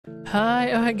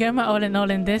Hi, Gamma all in all,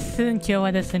 in this is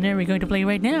Kyowa the Sinner. We're going to play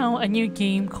right now a new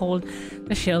game called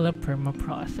The Shell of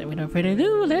Permafrost. So without further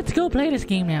ado, let's go play this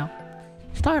game now.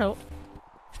 Start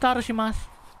shimasu.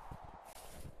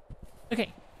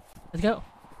 Okay, let's go.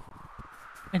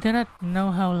 I do not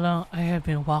know how long I have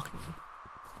been walking.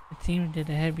 It seems that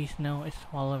the heavy snow is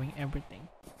swallowing everything,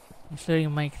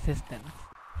 including my existence.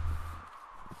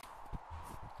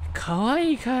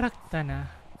 Kawaii character na.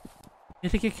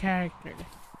 It's like a character.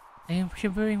 I am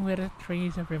shivering with a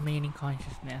trace of remaining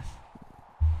consciousness.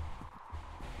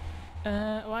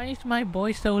 Why is my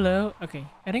voice so low? Okay,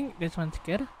 I think this one's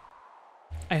good.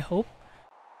 I hope.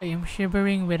 I am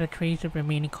shivering with a trace of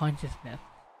remaining consciousness.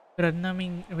 Without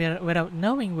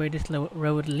knowing where this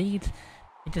road leads,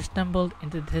 I just stumbled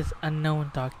into this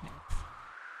unknown darkness.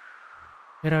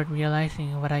 Without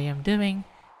realizing what I am doing,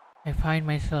 I find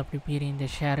myself repeating the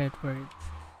shattered words,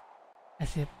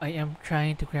 as if I am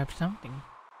trying to grab something.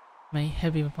 My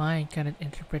heavy mind cannot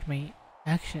interpret my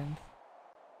actions.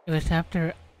 It was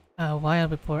after a while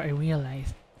before I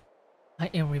realized I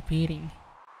am repeating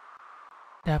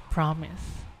that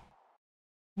promise.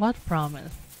 What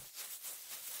promise?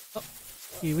 Oh,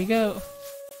 here we go.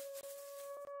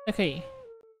 Okay.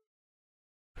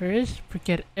 First,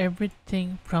 forget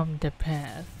everything from the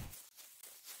past.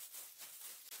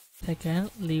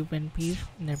 Second, live in peace,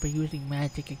 never using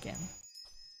magic again.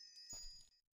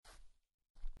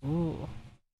 Ooh.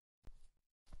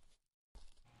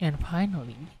 And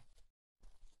finally,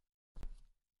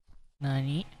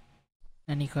 Nani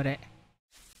kore?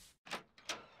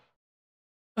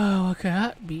 Oh, what could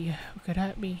that be? What could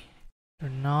that be? Do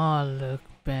not look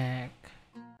back.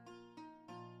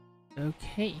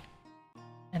 Okay.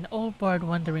 An old bard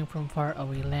wandering from far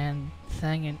away land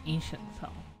sang an ancient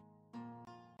song.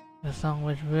 The song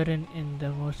was written in the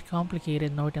most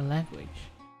complicated northern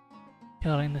language,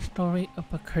 telling the story of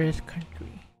a cursed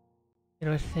country. It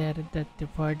was said that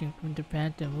departing from the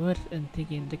phantom woods and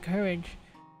taking the courage,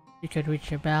 you could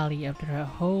reach a valley after a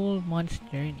whole month's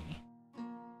journey.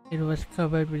 It was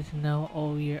covered with snow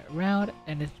all year round,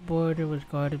 and its border was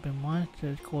guarded by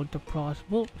monsters called the Frost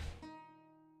Wolves.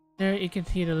 There you can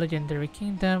see the legendary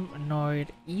kingdom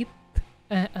North-East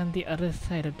on the other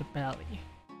side of the valley.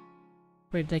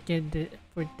 For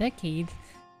decades,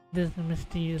 this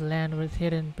mysterious land was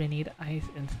hidden beneath ice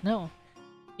and snow.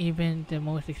 Even the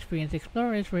most experienced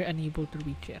explorers were unable to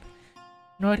reach it.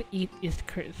 North-East is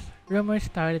cursed. Rumors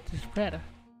started to spread.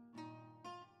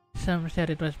 Some said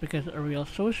it was because a real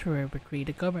sorcerer betrayed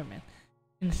the government,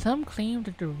 and some claimed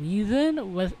that the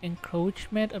reason was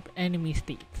encroachment of enemy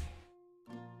states.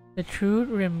 The truth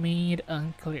remained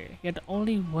unclear, yet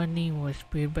only one name was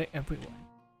feared by everyone.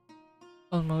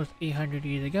 Almost 800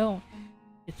 years ago,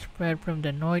 it spread from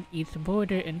the northeast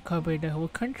border and covered the whole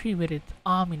country with its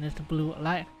ominous blue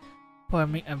light,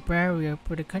 forming a barrier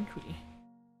for the country.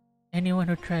 Anyone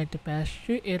who tried to pass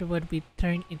through it would be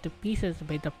turned into pieces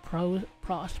by the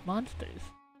frost monsters.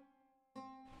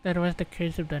 That was the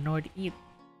curse of the Northeast.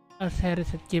 Osiris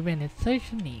had given it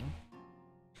such a name.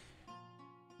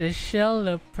 The Shell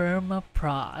of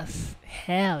Permafrost.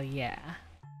 Hell yeah.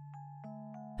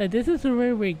 So this is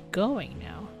where we're going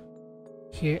now.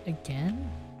 Here again?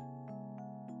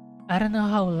 I don't know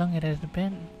how long it has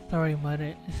been. Sorry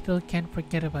mother, I still can't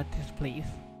forget about this place.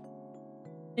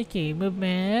 Okay,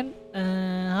 movement,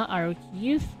 arrow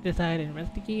keys, decide,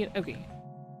 investigate, okay.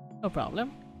 No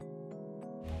problem.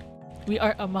 We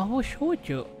are a Maho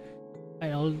Shoujo.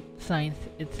 By old signs,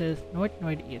 it says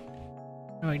Northeast.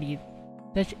 Northeast.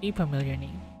 Such a familiar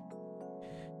name.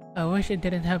 I wish I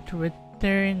didn't have to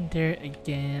return there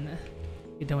again.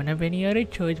 We don't have any other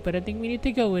choice, but I think we need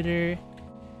to go with her.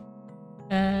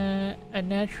 A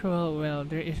natural well,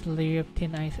 there is a layer of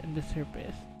thin ice on the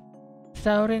surface.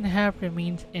 Southern half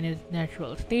remains in its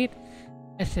natural state,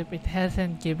 as if it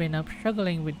hasn't given up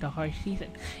struggling with the harsh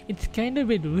season. It's kind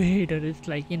of a bit weird that it's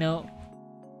like, you know,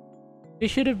 it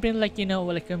should have been like, you know,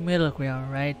 like a middle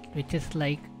ground, right? Which is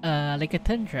like a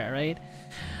tundra, right?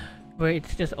 Where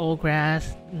it's just all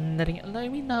grass, nothing, I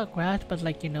mean not grass, but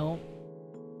like, you know,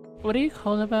 what do you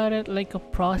call about it? Like a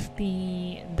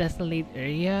frosty, desolate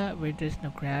area where there's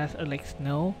no grass or like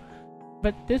snow.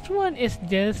 But this one is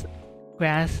just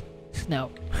grass,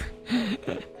 snow.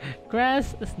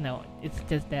 Grass, snow. It's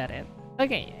just that it.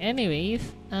 Okay,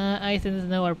 anyways, ice and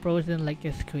snow are frozen like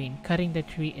a screen, cutting the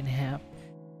tree in half.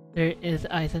 There is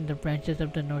ice on the branches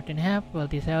of the northern half, while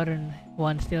the southern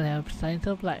ones still have signs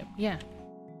of life. Yeah.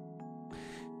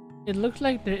 It looks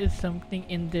like there is something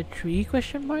in the tree,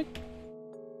 question mark?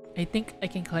 I think I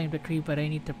can climb the tree, but I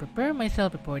need to prepare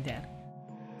myself before that.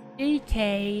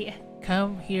 Okay,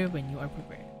 come here when you are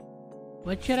prepared.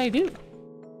 What should I do?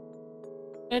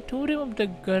 A totem of the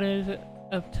goddess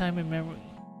of time and memory.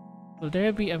 Will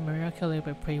there be a miracle if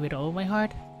I pray with all my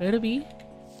heart? Could it be?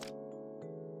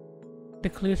 The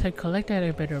clues I collected,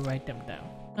 I better write them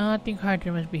down. Think hard,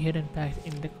 there must be hidden facts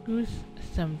in the clues.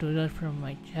 Some doodles from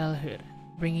my childhood,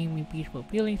 bringing me peaceful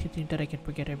feelings. It seems that I can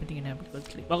forget everything and have a good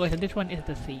sleep. Okay, so this one is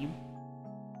the save.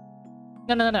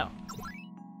 No.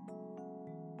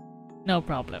 No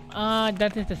problem.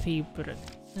 That is the save button.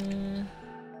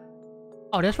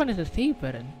 Oh, this one is the save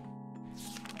button.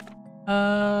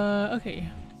 Okay.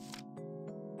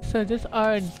 So these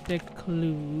are the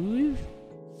clues.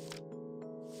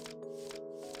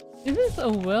 This is a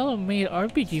well-made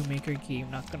RPG Maker game,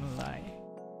 not gonna lie.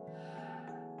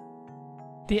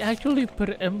 They actually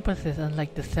put emphasis on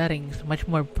like the settings, much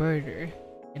more further,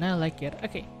 and I like it.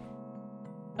 Okay.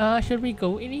 Should we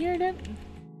go in here then?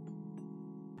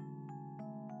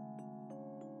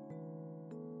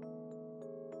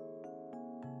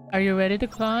 Are you ready to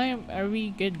climb? Are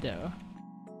we good though?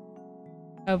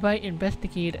 Have I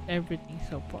investigated everything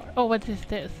so far? Oh, what is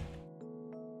this?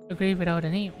 A grave without a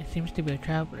name. It seems to be a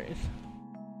traveler's.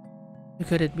 Who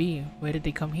could it be? Why did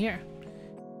they come here?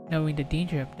 Knowing the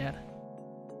danger of that.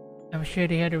 I'm sure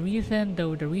they had a reason,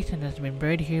 though the reason has been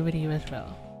buried here with you as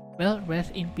well. Well,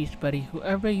 rest in peace, buddy,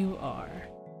 whoever you are.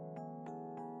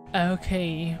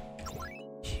 Okay.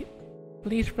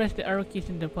 Please press the arrow keys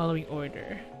in the following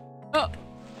order. Oh!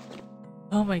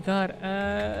 Oh my god,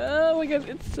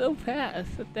 it's so fast.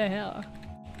 What the hell?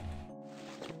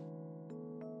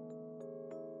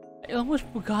 I almost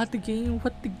forgot the game,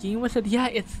 what the game was. Yeah,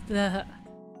 it's the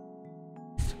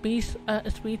Space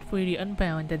for the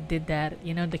Unbound that did that,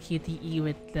 you know, the QTE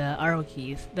with the arrow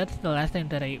keys. That's the last time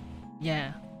that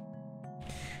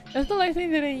that's the last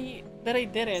time that I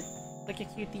did it, like a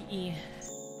QTE.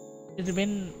 It's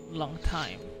been a long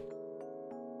time.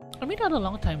 I mean, not a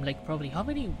long time, like probably how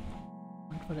many?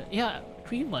 Yeah,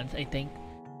 3 months I think.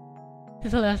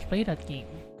 Since I last played that game.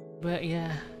 But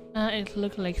yeah, it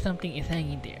looks like something is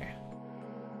hanging there.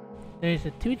 There is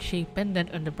a tooth-shaped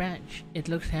pendant on the branch. It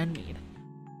looks handmade.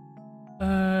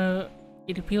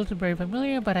 It feels very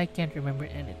familiar, but I can't remember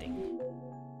anything.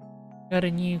 Got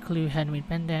a new clue handmade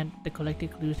pendant. The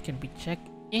collected clues can be checked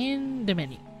in the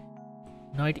menu.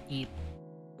 North 8.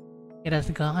 It has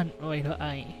gone. Wait,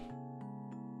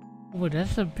 oh,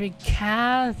 that's a big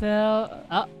castle.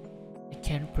 Oh, I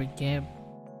can't forgive.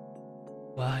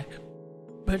 Why?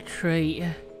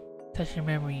 Betray. Touch your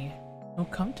memory. Don't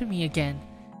come to me again.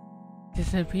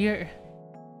 Disappear.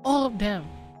 All of them.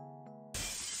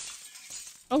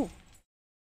 Oh.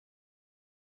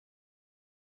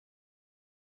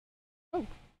 Oh.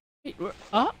 Wait,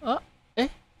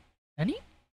 Nani?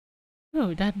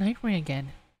 Oh, that nightmare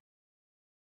again.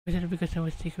 Was it because I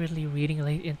was secretly reading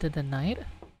late into the night?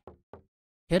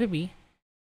 Could it be?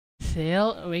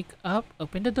 Sail, wake up,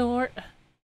 open the door.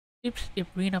 Oops, if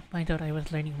Rena finds out I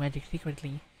was learning magic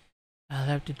secretly, I'll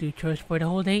have to do chores for the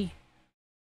whole day.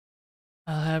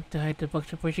 I'll have to hide the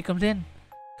box before she comes in.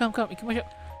 Come,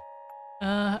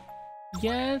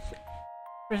 yes.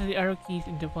 Press the arrow keys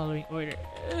in the following order.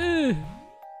 Ugh.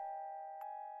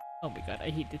 Oh my god, I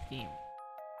hate this game.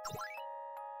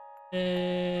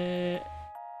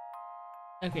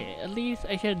 Okay, at least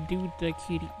I should do the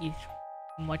QTEs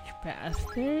much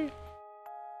faster.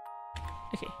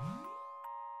 Okay.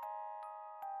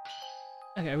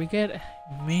 Okay, we get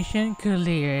mission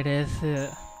clear. Desu.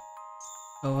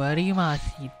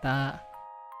 Owarimashita.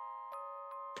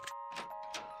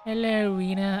 Hello,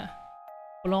 Rena.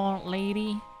 Blonde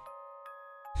lady.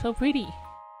 So pretty.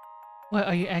 Why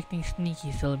are you acting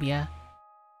sneaky, Sylvia?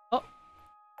 Oh,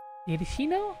 did she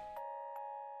know?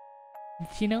 Did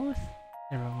she know?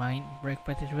 Never mind,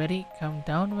 breakfast is ready. Come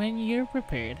down when you're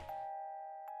prepared.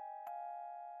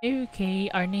 Okay,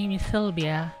 our name is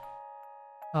Sylvia.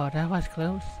 Oh, that was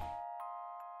close.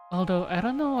 Although, I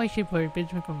don't know why she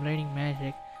forbids me from learning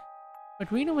magic,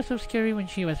 but Rena was so scary when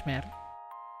she was mad.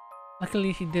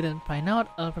 Luckily, she didn't find out.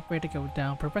 I'll prepare to go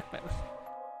down for breakfast.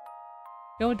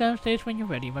 Go downstairs when you're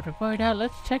ready, but before that,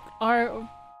 let's check our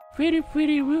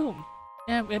pretty room.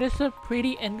 Damn, it is a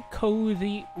pretty and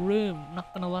cozy room,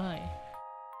 not gonna lie.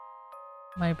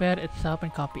 My bed is soft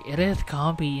and comfy. It is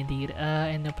comfy indeed.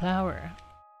 In the flower.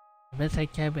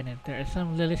 Bedside cabinet. There are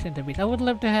some lilies in the base. I would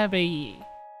love to have a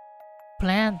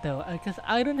plant though, because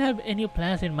I don't have any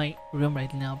plants in my room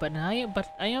right now. But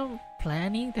I am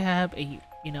planning to have a,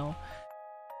 you know,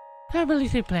 have at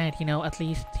least a plant. You know, at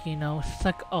least, you know,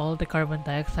 suck all the carbon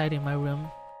dioxide in my room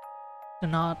to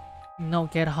not, you know,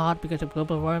 get hot because of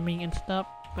global warming and stuff.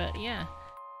 But yeah.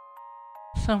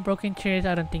 Some broken chairs,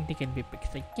 I don't think they can be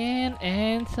fixed again,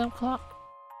 and some clock.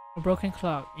 A broken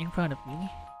clock in front of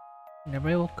me. Whenever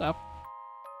I woke up,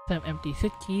 some empty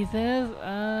suitcases,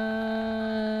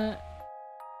 an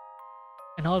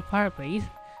old fireplace.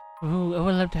 Ooh, I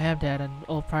would love to have that, an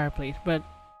old fireplace, but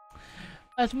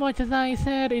as much as I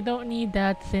said, I don't need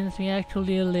that since we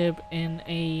actually live in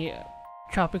a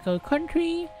tropical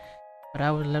country. But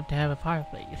I would love to have a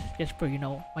fireplace, just for,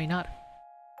 why not?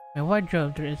 My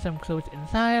wardrobe, there is some clothes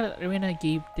inside. Rena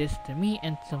gave this to me,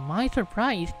 and to my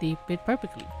surprise, they fit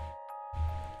perfectly.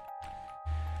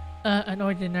 An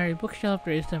ordinary bookshelf,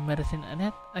 there is some medicine on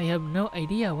it. I have no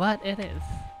idea what it is.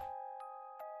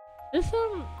 There's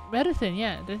some medicine,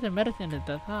 yeah, there's a medicine at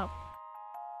the top.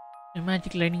 The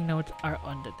magic learning notes are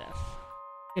on the desk.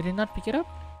 Did I not pick it up?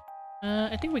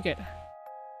 I think we're good.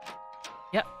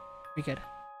 Yep, we're good.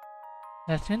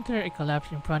 Last winter, I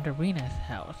collapsed in front of Rena's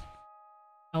house.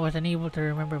 I was unable to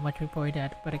remember much before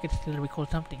that, but I could still recall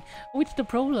something. Oh, it's the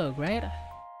prologue, right?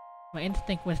 My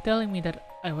instinct was telling me that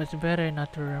I was better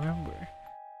not to remember.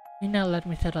 Rena let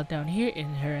me settle down here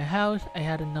in her house. I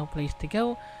had no place to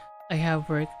go. I have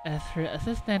worked as her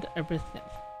assistant ever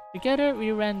since. Together,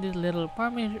 we ran this little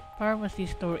pharmacy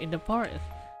store in the forest.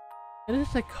 It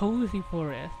is a cozy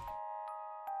forest.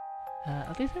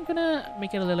 At least I'm gonna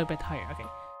make it a little bit higher, okay.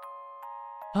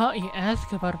 Oh, you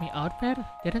asked about my outfit?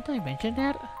 Didn't I mention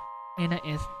that? Rena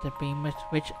is the famous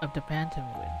witch of the Phantom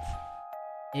Woods.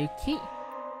 Okay.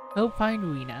 Go find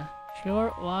Rena.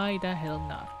 Sure, why the hell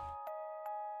not?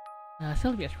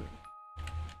 Sylvia's room.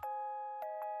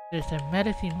 There's some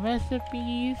medicine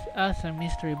recipes, some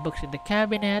mystery books in the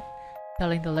cabinet,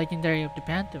 telling the legendary of the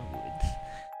Phantom Woods.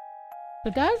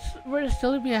 So that's where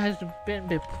Sylvia has been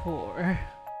before.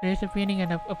 There's a painting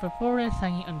of a forest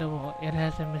hanging on the wall. It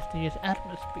has a mysterious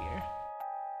atmosphere.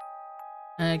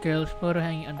 A girl's photo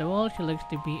hanging on the wall. She looks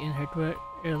to be in her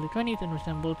early 20s and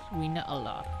resembles Rena a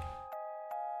lot.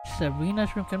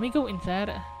 Sabrina's room. Can we go inside?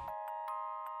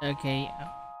 Okay.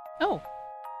 Oh!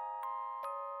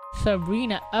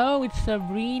 Sabrina. Oh, it's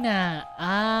Sabrina.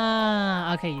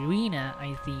 Ah, okay. Rena,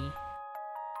 I see.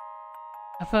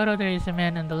 A photo. There is a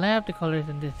man on the left. The colors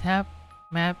in this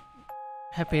map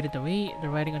have faded away. The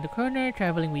writing on the corner,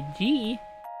 traveling with G.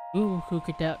 Ooh, who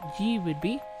could doubt G would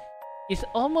be? Is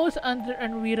almost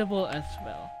unreadable as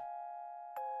well.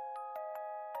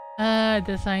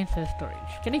 The sign says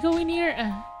storage. Can I go in here?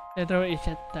 The door is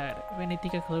shut tight. When I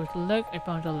take a closer look, I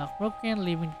found the lock broken,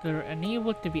 leaving the door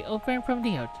unable to be opened from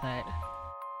the outside.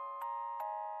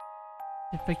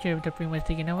 The picture of the print was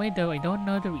taken away, though I don't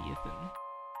know the reason.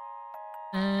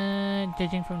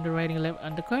 Judging from the writing left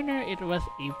on the corner, it was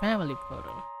a family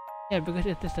photo. Yeah, because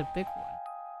it is a big one.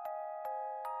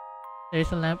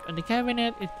 There's a lamp on the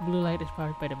cabinet. Its blue light is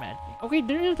powered by the magic. Okay,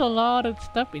 there is a lot of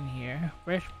stuff in here.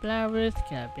 Fresh flowers,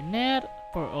 cabinet,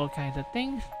 for all kinds of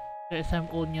things. There's some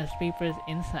old newspapers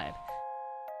inside.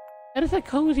 That is a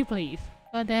cozy place.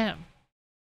 God damn.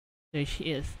 There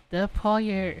she is, the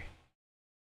foyer.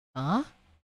 Huh?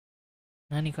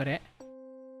 Nani kore?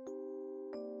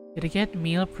 Did I get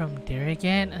mail from there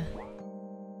again?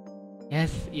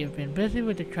 Yes, you've been busy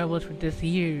with the troubles for this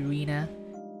year, Rena.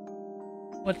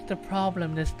 What's the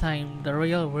problem this time? The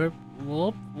royal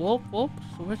wolf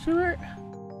sorcerer?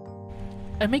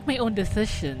 I make my own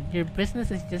decision. Your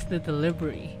business is just the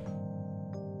delivery.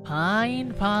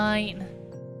 Fine.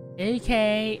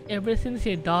 Okay, ever since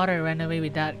your daughter ran away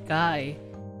with that guy,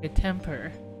 your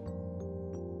temper.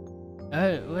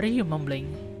 Oh, what are you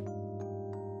mumbling?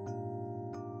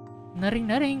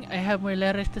 Nothing. I have more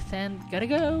letters to send. Gotta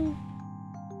go.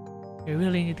 You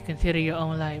really need to consider your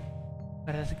own life.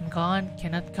 What has gone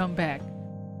cannot come back.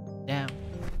 Damn.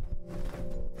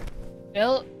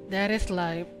 Well, that is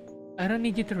life. I don't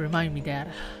need you to remind me that.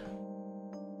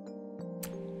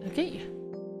 Okay.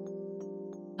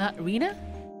 Rena?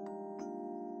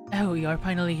 Oh, you are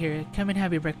finally here. Come and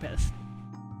have your breakfast.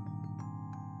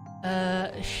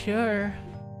 Sure.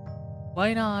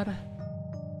 Why not?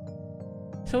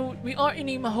 So, we are in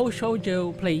a Mahou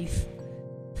Shoujo place.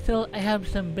 Still, I have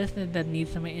some business that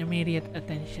needs some immediate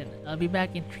attention. I'll be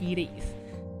back in 3 days.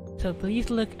 So please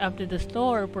look after the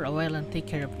store for a while and take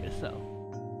care of yourself.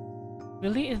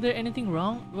 Really? Is there anything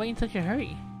wrong? Why in such a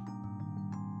hurry?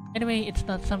 Anyway, it's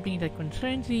not something that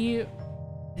concerns you.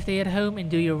 Stay at home and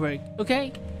do your work,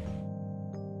 okay?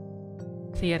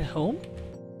 Stay at home?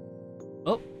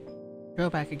 Oh, go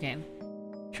back again.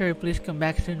 Sure, please come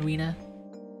back soon, Rena.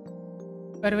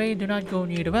 By the way, do not go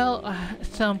near the well.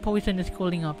 Some poison is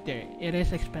cooling up there. It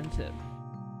is expensive.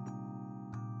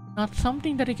 Not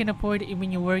something that you can afford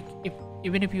even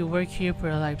if you work here for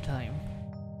a lifetime.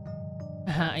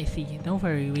 I see. Don't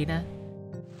worry, Rena.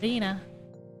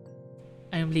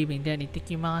 I am leaving then,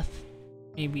 itikimasu.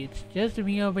 Maybe it's just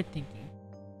me overthinking.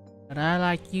 but I'd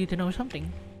like you to know something.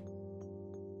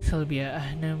 Sylvia,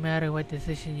 no matter what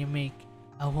decision you make,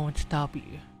 I won't stop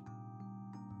you.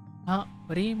 Huh?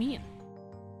 What do you mean?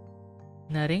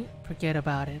 Nothing? Forget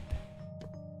about it.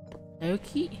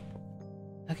 Okay.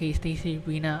 Okay, stay safe,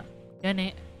 Rena. Done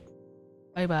it.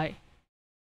 Bye bye.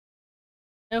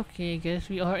 Okay, guess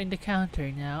we are in the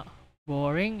counter now.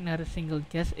 Boring, not a single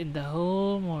guest in the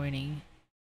whole morning.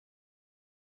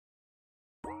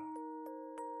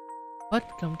 But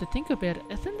come to think of it,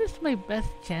 isn't this my best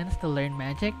chance to learn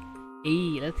magic?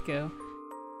 Hey, let's go.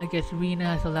 I guess Rena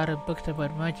has a lot of books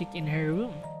about magic in her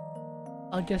room.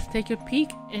 I'll just take a peek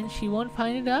and she won't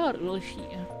find it out, will she?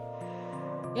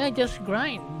 Yeah, just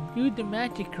grind. Do the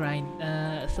magic grind,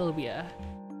 Sylvia.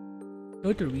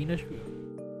 Go to Rena's room.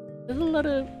 There's a lot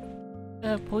of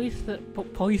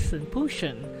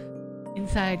potion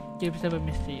inside gives up a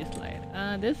mysterious light.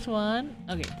 This one,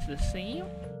 okay, it's the same.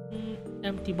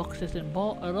 Empty boxes and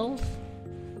bottles,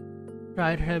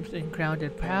 dried herbs and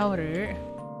grounded powder,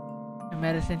 a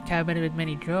medicine cabinet with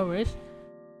many drawers.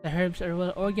 The herbs are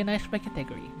well organized by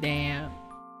category. Damn.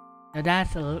 Now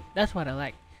that's what I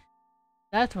like.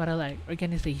 That's what I like.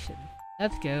 Organization.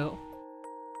 Let's go.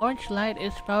 Orange light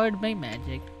is powered by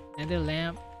magic. Another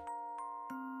lamp.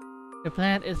 The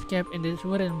plant is kept in this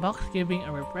wooden box, giving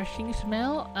a refreshing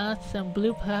smell, and some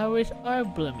blue flowers are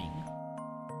blooming.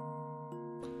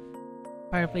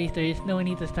 Fireplace, there is no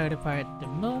need to start a fire at the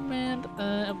moment.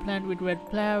 A plant with red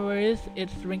flowers,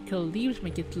 its wrinkled leaves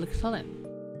make it look solemn.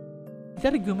 Is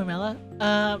that a gumamela?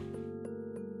 I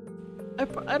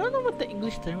don't know what the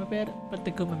English term of it, but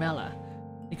the gumamela.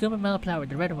 The gumamela flower,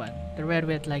 the red one. The red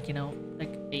with like, you know,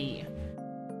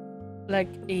 like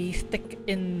a stick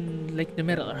in like the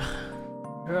middle.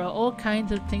 There are all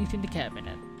kinds of things in the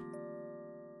cabinet.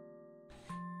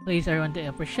 Plates are on the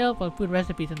upper shelf, while food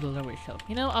recipes on the lower shelf.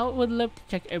 You know, I would love to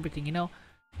check everything, you know.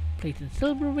 Plates and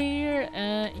silverware,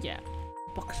 yeah.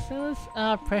 Boxes,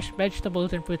 fresh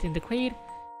vegetables and fruits in the crate.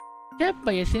 Kept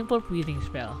by a simple freezing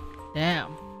spell.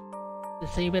 Damn. To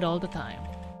save it all the time.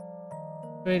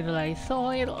 Fertilized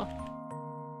soil.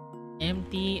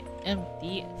 Empty.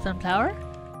 Sunflower?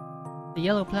 The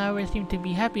yellow flowers seem to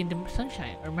be happy in the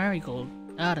sunshine, or marigold.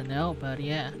 I don't know, but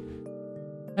yeah.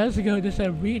 Let's go to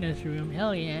Sabrina's room,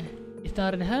 hell yeah. It's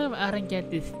not at home, I don't get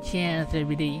this chance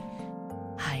every day.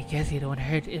 I guess it won't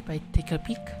hurt if I take a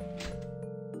peek.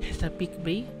 There's a peek,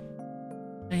 babe.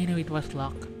 I knew it was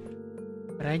locked,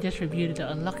 but I just reviewed the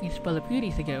unlocking spell a few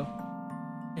days ago.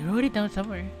 I wrote it down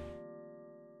somewhere.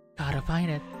 Gotta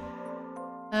find it.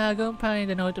 Go and find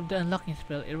the note of the unlocking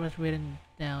spell. It was written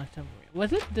down somewhere.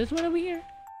 Was it this one over here?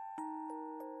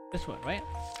 This one, right?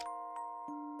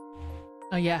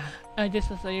 Oh yeah, just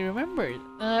as I remembered.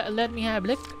 Let me have a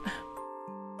look.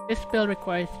 This spell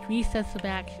requires 3 sets of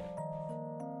action.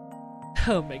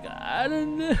 Oh my god, I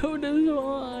don't know this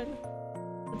one.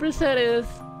 The first set is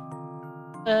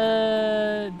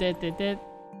the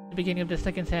beginning of the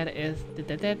second set is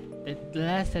the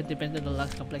last set depends on the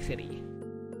lock's complexity.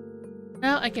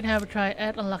 Now I can have a try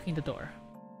at unlocking the door.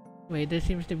 Wait, there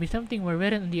seems to be something more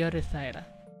written on the other side.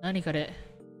 I got it.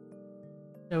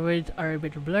 The words are a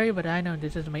bit blurry, but I know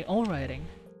this is my own writing.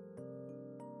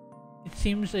 It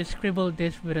seems I scribbled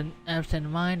this with an absent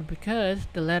mind because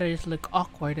the letters look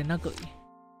awkward and ugly.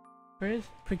 First,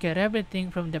 forget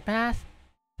everything from the past.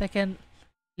 Second,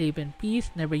 live in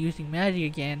peace, never using magic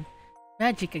again.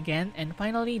 And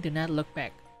finally, do not look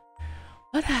back.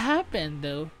 What happened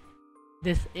though?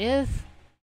 This is...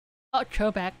 Oh,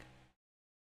 throwback.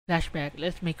 Flashback,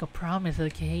 let's make a promise,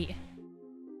 okay?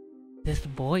 This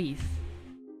voice.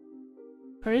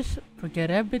 First, forget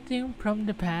everything from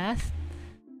the past.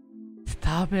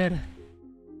 Stop it.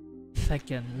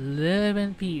 Second, live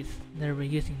in peace, never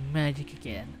using magic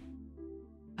again.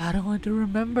 I don't want to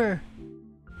remember.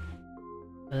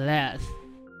 Last,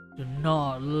 do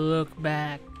not look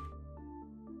back.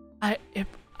 If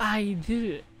I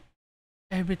do,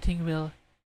 everything will.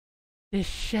 This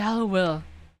shell will.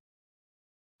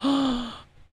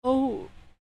 Oh,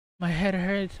 my head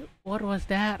hurts. What was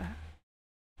that?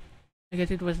 I guess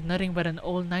it was nothing but an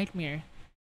old nightmare.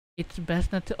 It's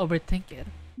best not to overthink it.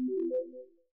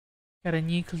 Got a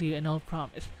new clue, an old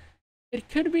promise. It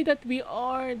could be that we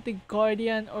are the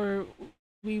guardian, or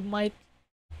we might,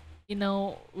 you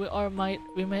know, we might,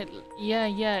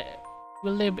 yeah. We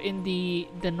live in the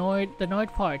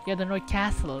north part, yeah, the north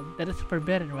castle. That is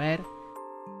forbidden, right?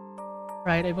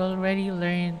 Right, I've already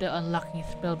learned the unlocking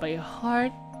spell by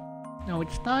heart. Now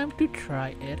it's time to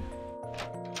try it.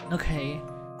 Okay.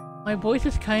 My voice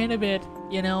is kind of bit,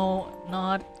 you know,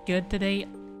 not good today.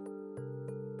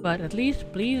 But at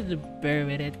least please bear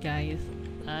with it, guys.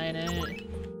 I know.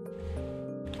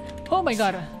 Oh my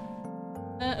god!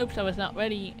 Oops, I was not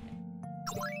ready.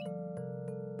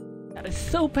 That is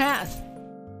so fast!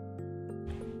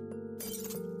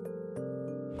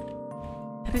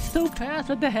 That is so fast,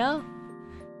 what the hell?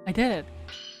 I did it.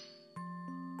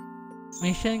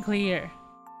 Mission clear.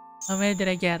 How many did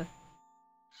I get?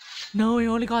 No, I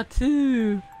only got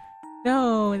 2!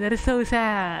 No, that is so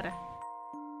sad.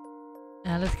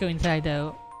 Let's go inside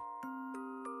though.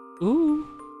 Ooh.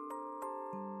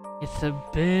 It's a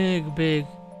big.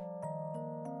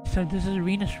 So this is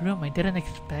Rena's room. I didn't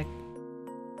expect.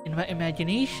 In my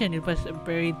imagination, it was a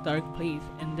very dark place,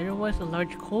 and there was a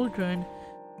large cauldron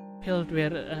filled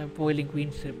with boiling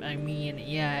green soup. I mean,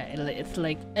 yeah, it's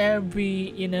like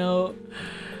every, you know,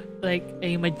 like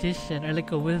a magician or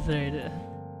like a wizard.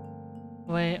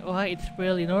 Why it's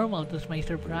really normal to my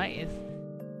surprise.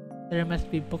 There must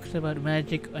be books about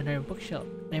magic on our bookshelf.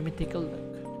 Let me take a look.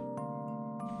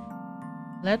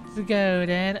 Let's go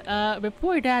then.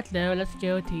 Before that though, let's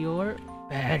go to your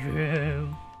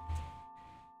bedroom.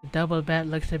 The double bed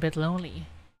looks a bit lonely.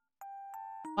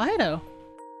 Why though?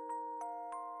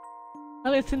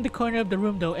 Well, it's in the corner of the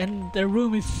room though, and the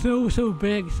room is so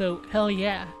big, so hell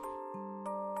yeah.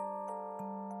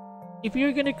 If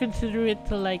you're gonna consider it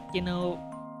to like, you know,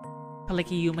 to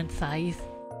like a human size,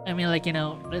 I mean like, you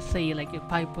know, let's say like a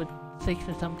 5'6"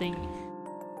 or something.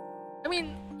 I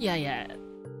mean, yeah,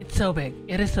 it's so big.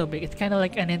 It is so big. It's kind of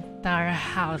like an entire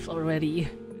house already.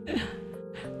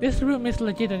 This room is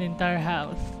legit an entire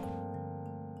house.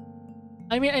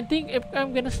 I mean, I think if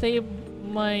I'm gonna say if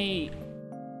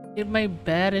my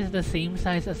bed is the same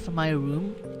size as my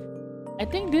room, I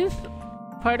think this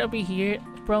part over here,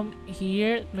 from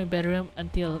here, my bedroom,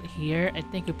 until here, I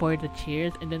think we poured the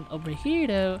chairs, and then over here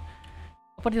though,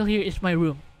 up until here is my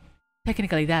room.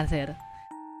 Technically, that's it.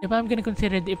 If I'm gonna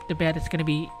consider if the bed is gonna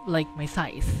be like my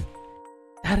size,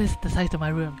 that is the size of my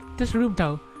room. This room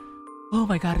though, oh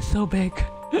my god, it's so big.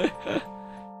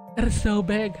 That is so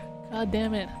big. God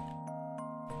damn it.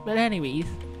 But anyways,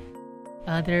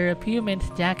 there are a few men's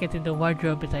jackets in the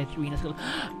wardrobe besides Rena's.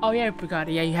 Oh yeah, I forgot.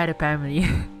 Yeah, you had a family.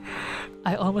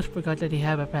 I almost forgot that you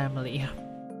have a family.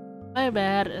 My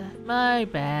bad. I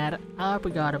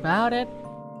forgot about it.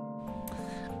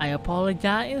 I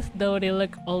apologize, though they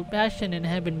look old-fashioned and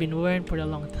haven't been worn for a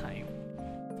long time.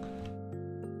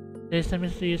 There's a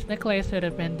mysterious necklace with a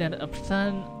pendant of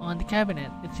sun on the cabinet.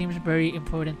 It seems very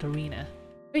important to Rena.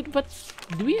 Wait, but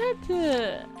do we have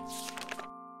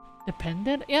the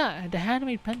pendant? Yeah, the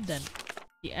handmade pendant.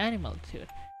 The animal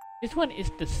tooth. This one is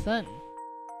the sun.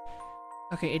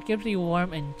 Okay, it gives a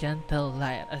warm and gentle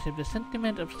light, as if the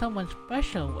sentiment of someone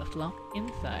special was locked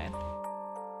inside.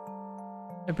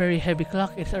 A very heavy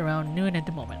clock is around noon at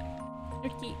the moment.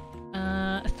 Okay,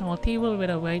 a small table with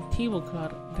a white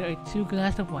tablecloth. There are 2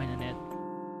 glasses of wine on it.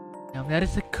 Now that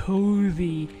is a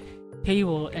cozy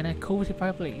table and a cozy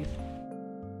fireplace.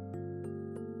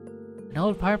 An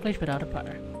old fireplace without a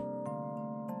fire.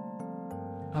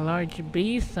 A large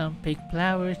vase, some fake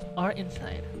flowers are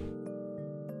inside.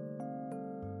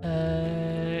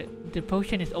 The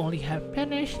potion is only half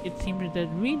finished. It seems that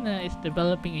Rena is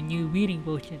developing a new weeding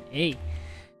potion. Hey,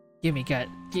 let me get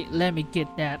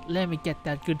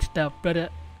that good stuff, brother.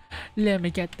 Let me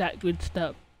get that good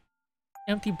stuff.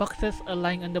 Empty boxes are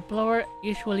lying on the floor.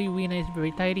 Usually Rena is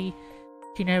very tidy.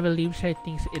 She never leaves her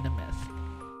things in a mess.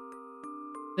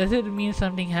 Does it mean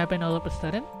something happened all of a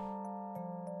sudden?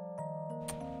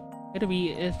 Could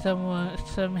be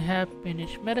some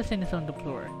half-finished medicine is on the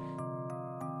floor.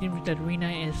 Seems that Rena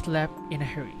is left in a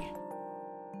hurry.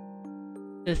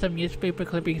 There's some newspaper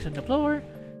clippings on the floor.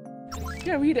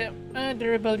 Yeah, read it. The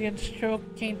rebellion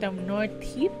stroke Kingdom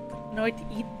Northeast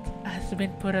has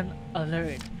been put on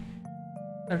alert.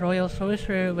 The royal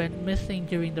sorcerer went missing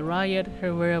during the riot.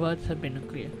 Her whereabouts have been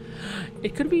unclear.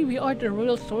 It could be we are the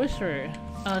royal sorcerer,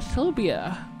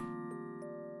 Sylvia.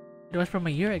 It was from a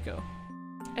year ago.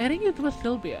 I think it was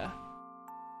Sylvia.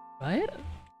 Right?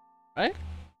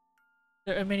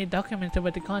 There are many documents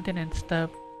about the continent stuff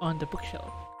on the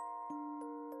bookshelf.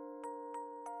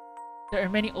 There are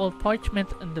many old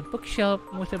parchments on the bookshelf.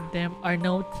 Most of them are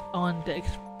notes on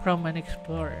from an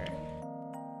explorer.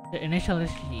 The initial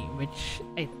is G, which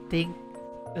I think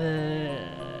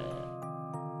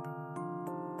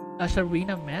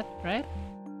Serena met, right?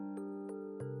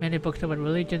 Many books about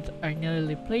religions are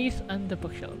nearly placed on the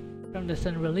bookshelf. From the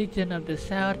sun religion of the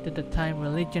south to the time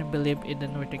religion believed in the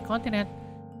northern continent,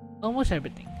 almost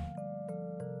everything.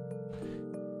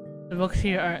 The books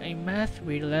here are a mess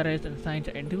where letters and signs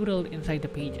are doodled inside the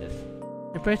pages.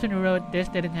 The person who wrote this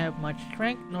didn't have much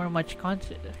strength nor much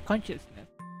consciousness.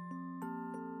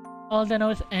 All the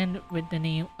notes end with the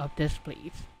name of this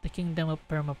place, the Kingdom of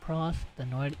Permafrost, the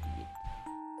Northeast.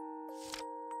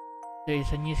 There is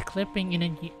a news clipping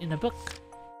in a book.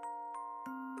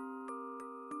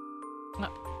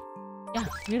 Yeah,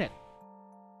 read it.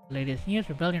 Latest news: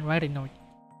 rebellion riding north.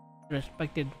 The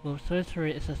respected wolf sorcerer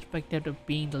is suspected of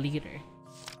being the leader.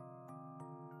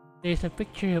 There is a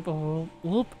picture of a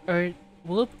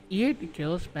wolf-eared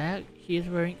girl's bag. She is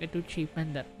wearing a tooth-shaped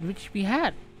pendant, which we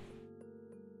had.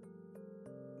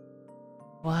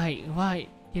 Why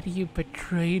did you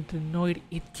betray the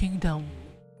Northeast Kingdom?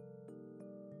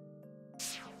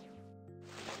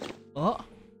 Oh?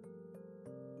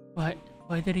 Why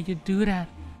did you do that?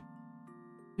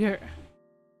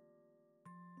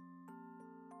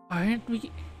 Aren't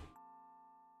we?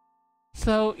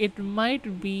 So it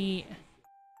might be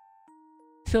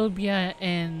Sylvia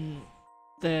and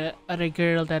the other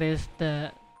girl that is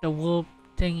the wolf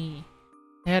thingy,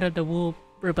 head of the wolf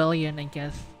rebellion, I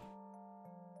guess.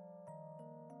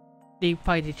 They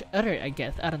fight each other, I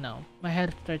guess. I don't know. My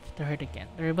head starts to hurt again.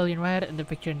 The rebellion riot and the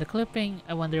picture in the clipping.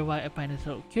 I wonder why I find it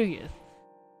so curious.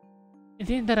 It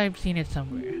seems that I've seen it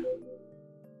somewhere.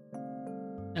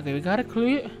 Okay, we got a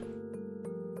clue.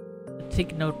 A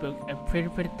thick notebook, a pretty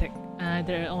thick.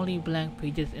 There are only blank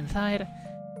pages inside.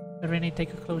 But when I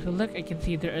take a closer look, I can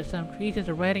see there are some traces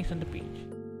of writings on the page.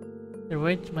 The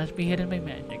words must be hidden by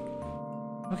magic.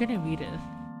 How can I read this?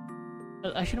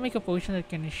 Well, I should make a potion that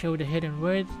can show the hidden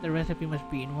words. The recipe must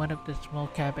be in one of the small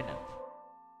cabinets.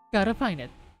 Gotta find it.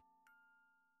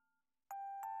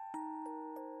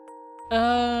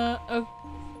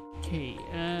 Okay,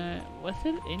 was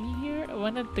it in here?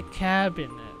 One of the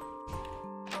cabinets.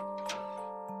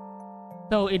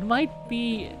 So it might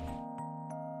be...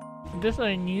 These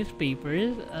are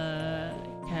newspapers,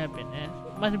 cabinet.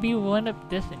 Must be one of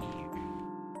this in here.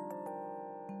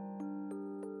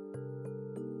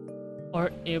 Or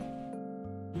if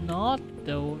not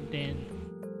though, then...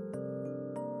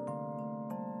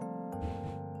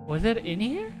 Was it in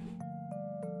here?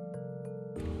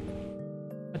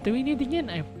 What do we need again?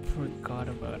 I forgot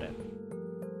about it.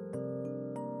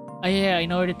 Oh yeah,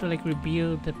 in order to like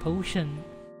reveal the potion.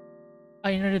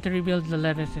 In order to reveal the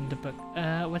letters in the book.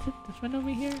 Was it this one over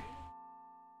here?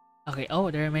 Okay,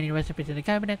 oh, there are many recipes in the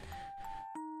cabinet.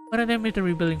 One of them is the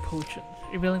rebuilding potions.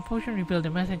 Rebuilding potion reveal the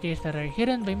messages that are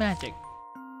hidden by magic.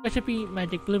 Recipe: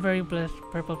 magic blueberry plus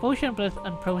purple potion plus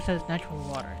unprocessed natural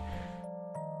water.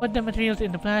 Put the materials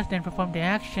in the flask, then perform the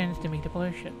actions to make the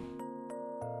potion.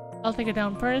 I'll take it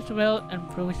down first. Well,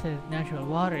 unprocessed natural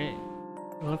water. It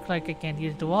looks like I can't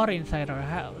use the water inside our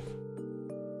house.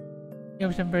 We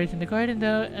have some berries in the garden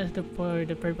though. As for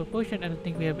the purple potion, I don't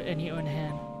think we have any on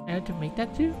hand. I have to make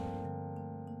that too?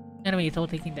 Anyway, it's all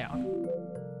taken down.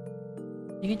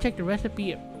 You can check the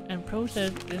recipe and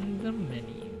process in the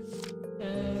menu.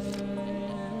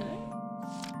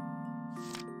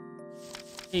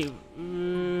 Hey,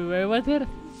 where was it?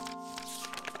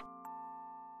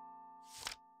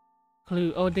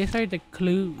 Clue. Oh, these are the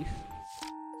clues.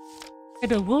 Okay,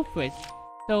 the wolf witch.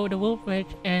 So the wolf witch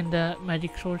and the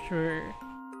magic sorcerer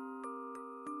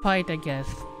fight, I guess.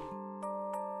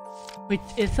 Which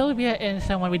is Sylvia and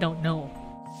someone we don't know.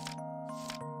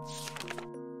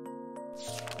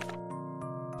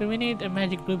 So we need a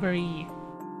magic blueberry.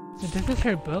 So this is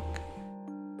her book.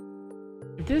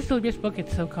 If this is Sylvia's book,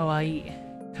 it's so kawaii.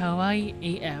 Kawaii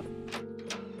AF.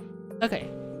 Okay.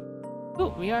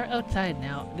 Oh, we are outside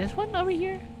now. This one over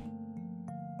here?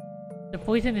 The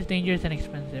poison is dangerous and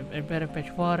expensive. I'd better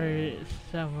fetch water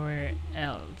somewhere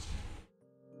else.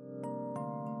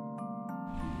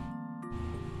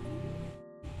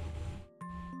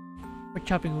 We're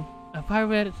chopping a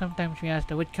firewood. Sometimes we ask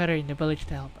the woodcutter in the village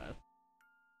to help us.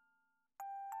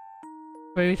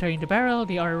 Berries are in the barrel.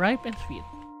 They are ripe and sweet.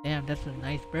 Damn, that's a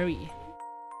nice berry.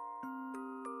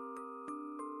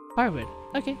 Firewood.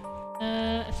 Okay.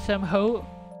 Some hoe.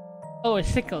 Oh, a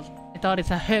sickle. I thought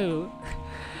it's a hoe.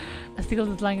 A sickle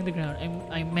is lying on the ground.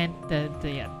 I meant the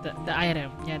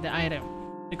item. Yeah, the item.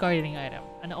 The gardening item.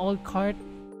 An old cart.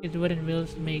 Its wooden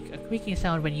wheels make a creaking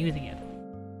sound when using it.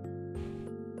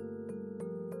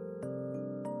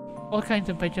 All kinds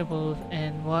of vegetables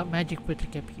and what magic fruits are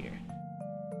kept here.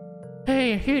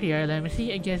 Hey, here they are. Let me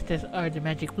see. I guess these are the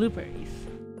magic blueberries.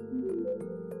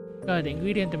 Got the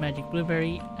ingredient, the magic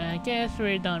blueberry. I guess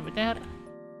we're done with that.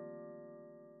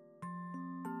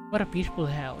 What a peaceful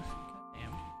house.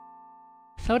 Goddamn.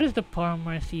 So does the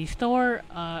pharmacy store.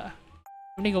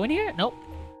 Can they go in here? Nope.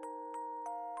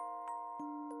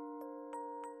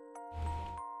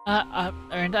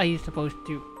 Aren't I supposed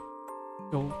to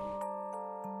go?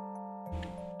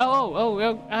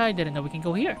 Oh, I didn't know we can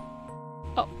go here.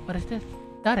 Oh, what is this?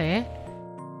 Dare.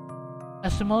 A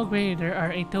small grave, there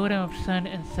are a totem of sun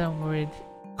and some words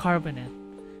carbonate.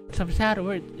 Some sad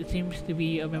words. It seems to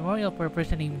be a memorial for a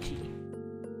person named G.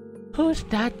 Who's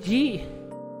that G?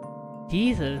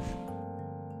 Jesus.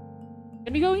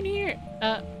 Can we go in here?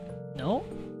 No.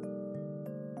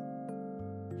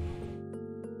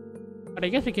 But I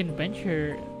guess I can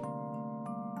venture.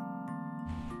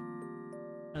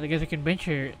 I guess I can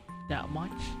venture that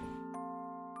much.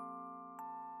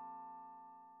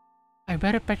 I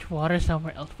better fetch water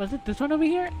somewhere else. Was it this one over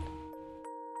here?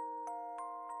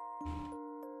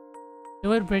 The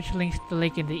wood bridge links the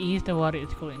lake in the east. The water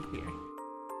is cool and clear.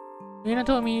 Lena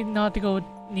told me not to go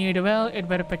near the well. I'd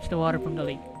better fetch the water from the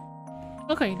lake.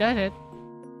 Okay, that's it.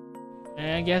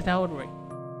 I guess that would work.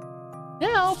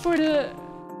 Now for the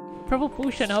purple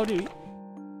potion. How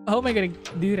am I gonna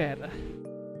do that?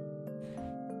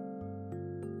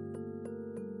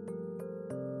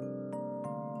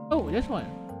 Oh, this one.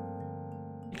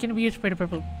 It can be used for the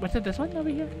purple. What's it? This one over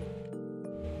here?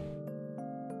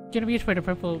 It can be used for the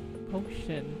purple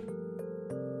potion.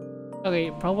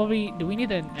 Okay, probably. Do we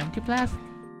need an empty flask?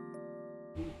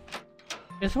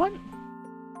 This one?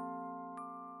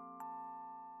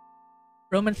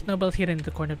 Roman snowballs hidden in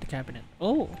the corner of the cabinet.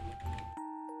 Oh!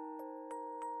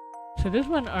 So this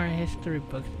one are history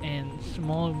books and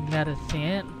small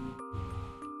medicine.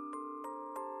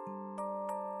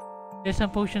 There's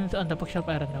some potions on the bookshelf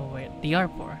I don't know what they are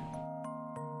for.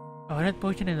 A red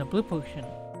potion and a blue potion.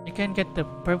 I can get the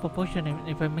purple potion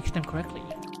if I mix them correctly.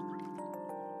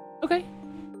 Okay.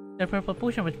 The purple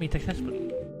potion was made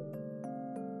successfully.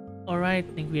 Alright,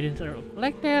 the ingredients are all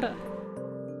collected.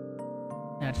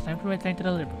 Now it's time to return to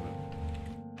the living room.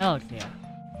 Hell yeah.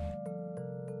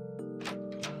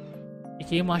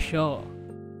 Ikimasho.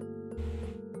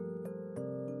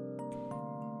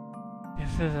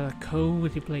 This is a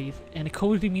cozy place and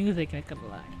cozy music, I can't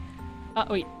lie. Ah,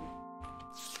 wait.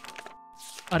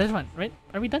 Oh, this one, right?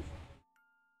 Are we done?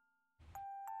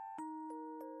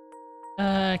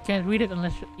 Can't read it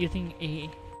unless using a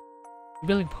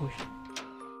building potion.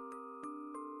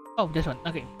 Oh, this one.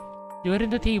 Okay. Do it in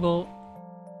the table.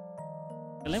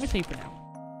 Okay, let me save for now.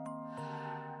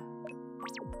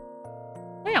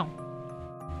 Wow.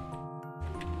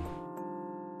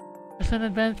 As an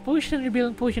advanced potion,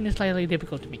 rebuilding potion is slightly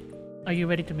difficult to make. Are you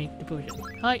ready to make the potion?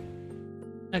 Hi.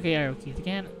 Okay, arrow keys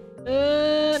again.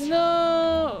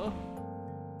 No.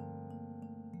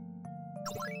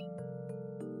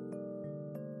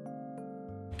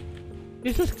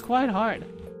 This is quite hard.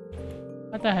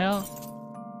 What the hell?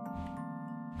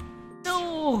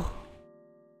 No!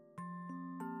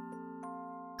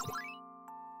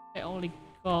 I only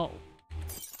got...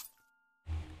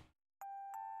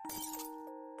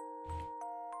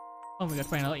 Oh my god,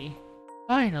 finally.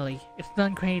 Finally! It's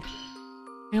done great.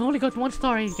 I only got 1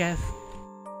 star, I guess.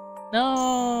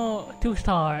 No! 2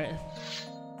 stars.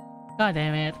 God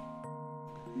damn it.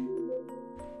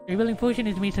 Rebuilding potion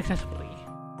is made successfully.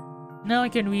 Now I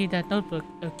can read that notebook.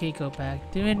 Okay, go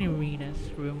back to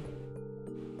Irina's room.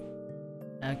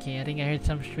 Okay, I think I heard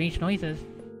some strange noises.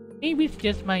 Maybe it's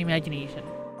just my imagination.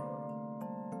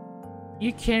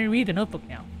 You can read the notebook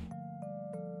now.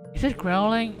 Is it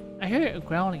growling? I heard a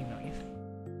growling noise.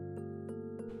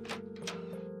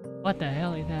 What the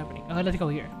hell is happening? Oh, let's go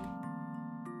here.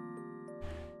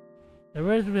 The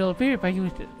words will appear if I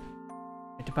use this.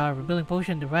 With the power of a building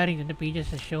potion, the writing in the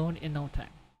pages is shown in no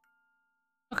time.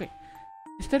 Okay.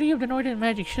 The study of the northern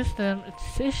magic system,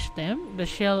 the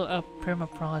shell of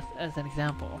Permafrost as an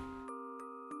example.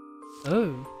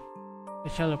 Oh, the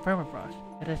shell of Permafrost.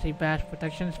 It is a vast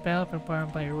protection spell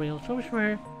performed by a royal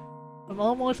sorcerer from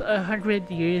almost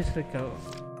 100 years ago.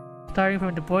 Starting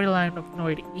from the borderline of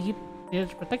North East,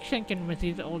 this protection can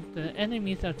resist all the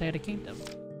enemies outside the kingdom.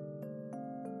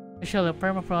 The shell of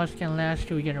Permafrost can last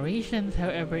through generations,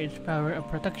 however its power of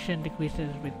protection decreases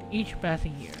with each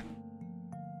passing year.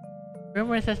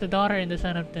 Rumor says the daughter and the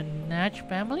son of the Natch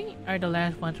family are the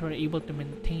last ones who are able to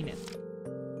maintain it.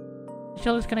 The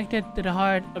shell is connected to the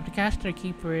heart of the caster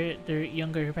keeper, their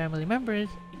younger family members.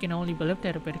 It can only be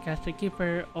lifted by the caster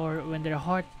keeper or when their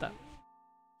heart stops.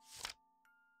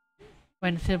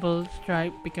 When civil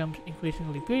strife becomes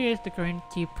increasingly furious, the current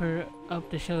keeper of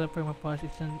the shell of Permafrost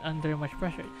is under much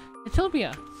pressure. It's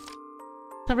Sylvia!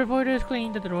 Some reporters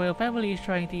claim that the royal family is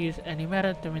trying to use any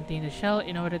method to maintain the shell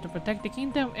in order to protect the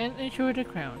kingdom and ensure the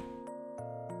crown.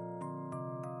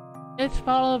 It's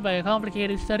followed by a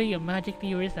complicated study of magic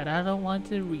theories that I don't want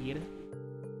to read.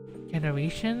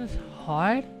 Generations?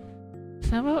 Heart?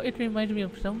 Somehow it reminds me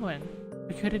of someone.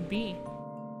 Who could it be?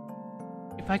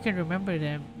 If I can remember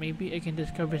them, maybe I can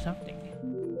discover something.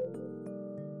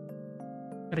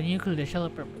 Got a new clue, the shell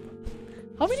of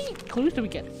Permafrost. How many clues do we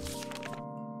get?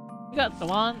 We got the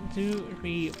 1, 2,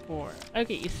 3, 4.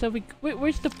 Okay, so we wait.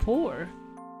 Where's the 4?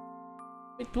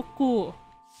 Wait, Doku.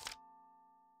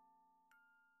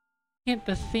 Can't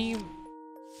the same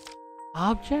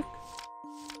object?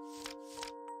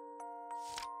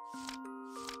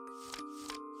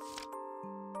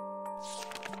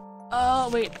 Oh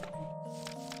wait.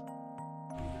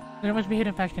 There must be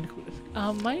hidden facts and clues.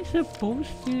 Am I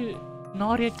supposed to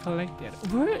not yet collected?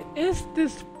 Where is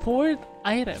this 4th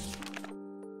item?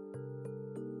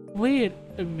 Wait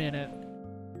a minute.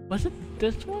 Was it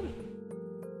this one?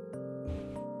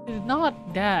 It's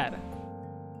not that.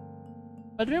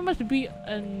 But there must be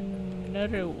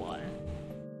another one.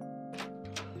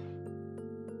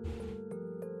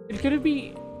 It's gonna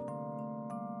be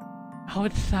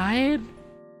outside,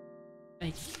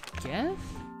 I guess?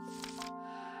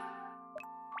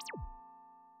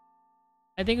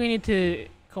 I think we need to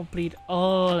complete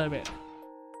all of it.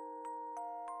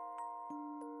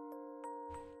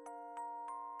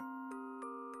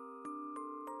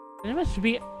 There must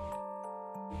be...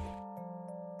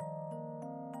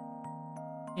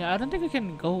 Yeah, I don't think we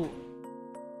can go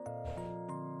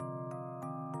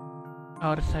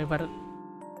outside, but...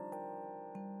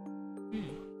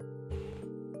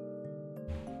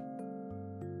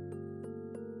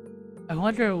 I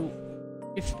wonder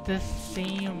if it's the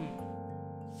same...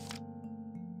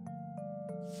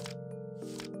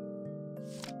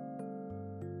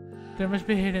 There must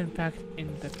be hidden facts in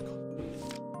the clues.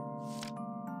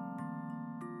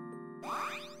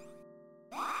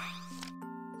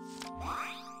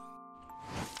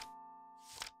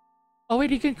 Oh wait,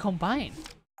 you can combine.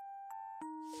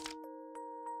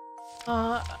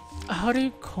 How do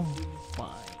you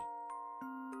combine?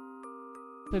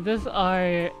 So these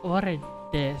are... what are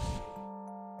this?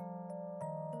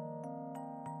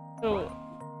 So...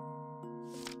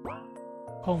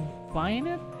 combine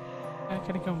it? I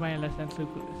can combine less than 2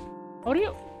 clues. How do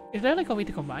you... is there like a way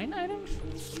to combine items?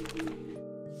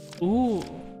 Ooh.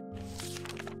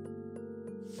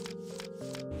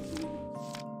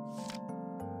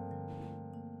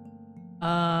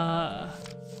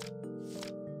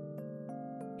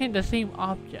 In the same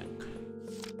object.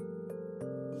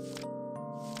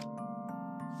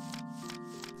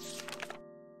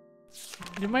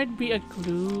 There might be a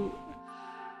clue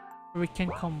where we can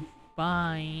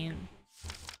combine.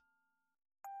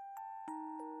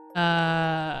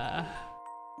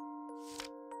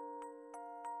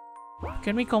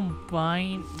 Can we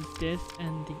combine this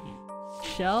and the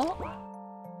shell?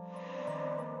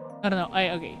 I don't know.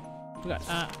 Okay.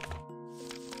 Forgot.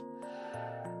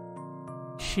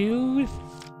 Choose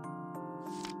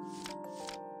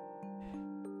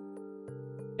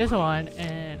this one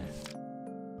and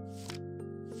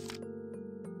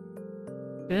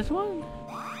this one?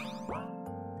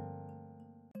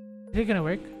 Is it gonna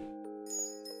work?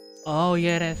 Oh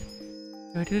yeah, it is.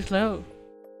 You're too slow.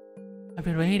 I've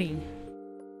been waiting.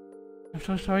 I'm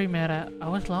so sorry, Mera. I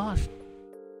was lost.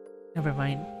 Never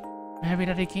mind. I'm happy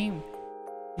that you came.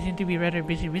 You seem to be rather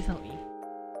busy recently.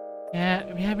 Yeah,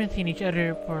 we haven't seen each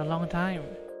other for a long time.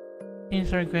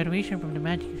 Since our graduation from the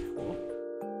magic school.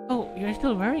 Oh, you're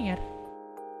still wearing it?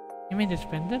 You mean this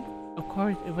pendant? Of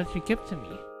course, it was your gift to me.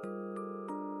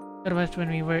 That was when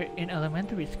we were in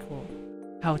elementary school.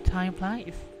 How time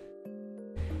flies.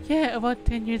 Yeah, about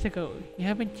 10 years ago. You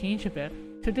haven't changed a bit.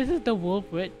 So this is the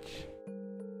Wolf Witch.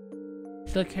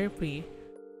 Still carefree.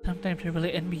 Sometimes I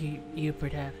really envy you for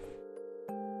that.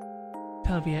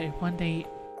 Sylvia, if one day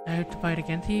I have to fight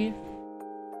against you,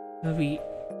 will we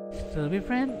still be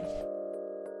friends?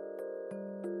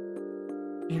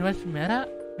 It was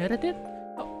Meredith?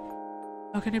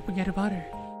 Oh, how can I forget about her?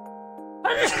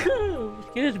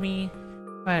 Excuse me.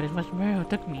 Right, it was Mary who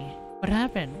took me. What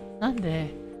happened?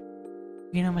 Nande.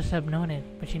 Rina must have known it,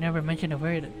 but she never mentioned a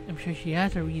word. I'm sure she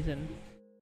has a reason.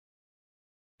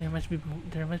 There must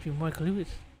be more clues.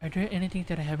 Are there anything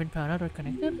that I haven't found out or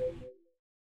connected?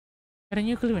 Got a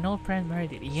new clue, an old friend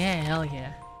Meredith. Yeah, hell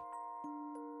yeah.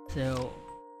 So,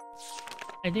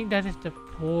 I think that is the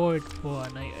 4th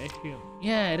one, I assume.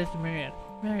 Yeah, it is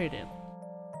Meredith.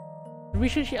 The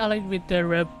reason she allied with the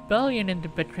rebellion and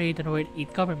betrayed the North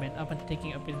East government. Upon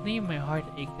thinking of his name, my heart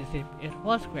ached as if it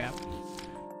was grabbed.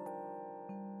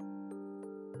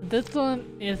 This one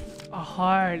is a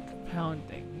heart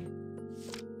pounding.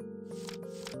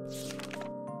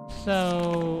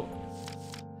 So,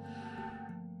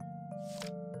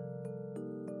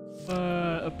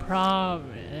 a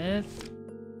promise.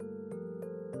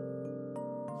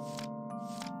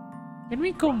 Can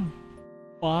we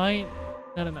combine?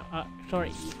 No.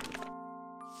 Sorry.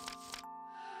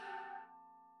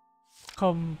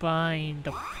 combine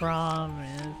the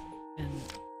promise and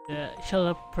the shell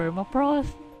of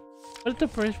permafrost. What's the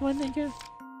first one again?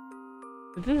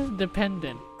 This is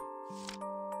dependent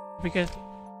because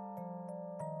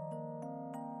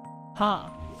oh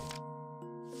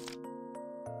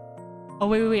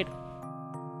wait.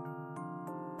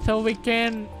 So we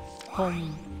can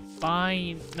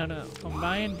combine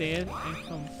combine this and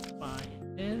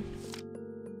combine this.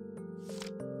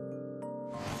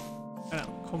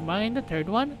 Combine the third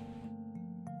one.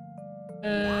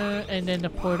 And then the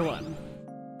fourth one.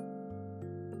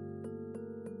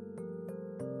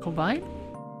 Combine?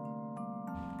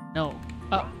 No.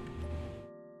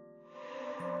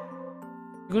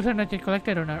 Goods are not yet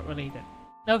collected or not related.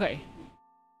 Okay.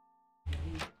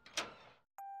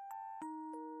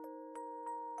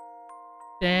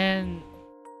 Then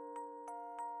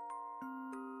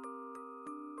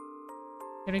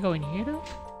can we go in here though?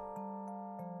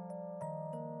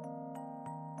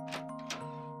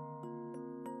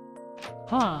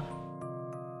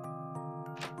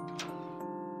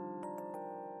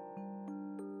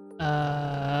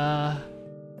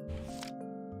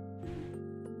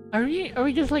 Are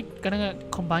we just like gonna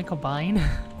combine?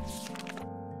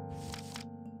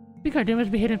 Because there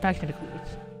must be hidden facts in the clues.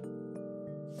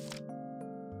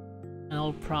 An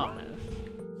old promise.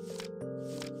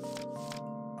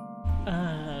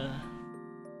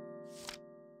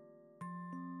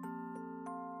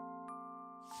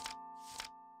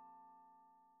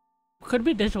 Could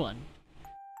be this one.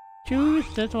 Choose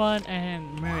this one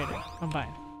and mirror it.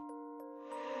 Combine.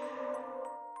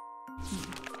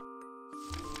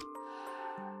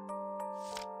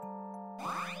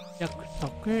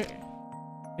 Soccer.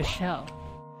 The shell.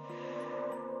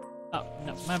 Oh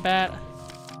no, my bad.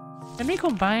 Let me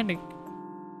combine the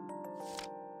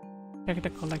check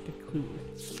the collected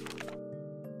clues.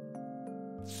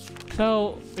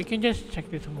 So we can just check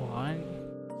this one.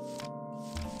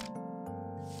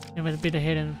 It must be the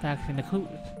hidden facts in the clues.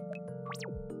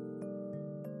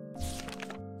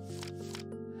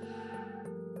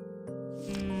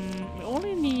 We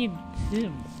only need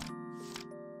 2.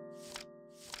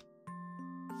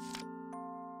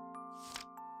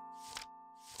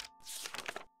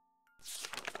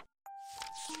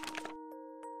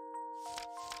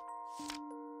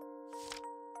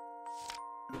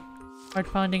 Hard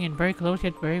founding and very close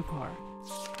yet very far.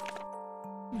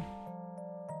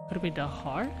 Could it be the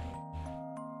heart?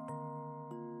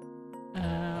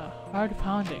 Hard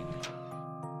pounding.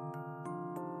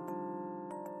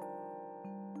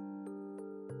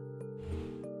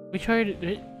 Which are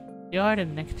they are the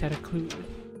next set of clues.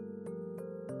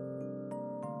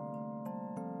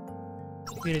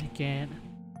 Read it again.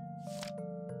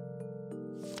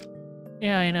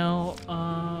 Yeah, I know.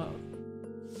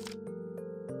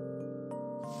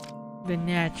 The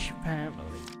Natch family.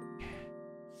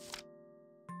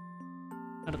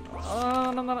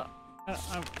 No.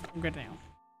 I'm good now.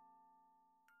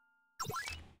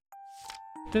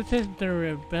 This is the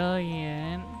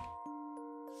rebellion.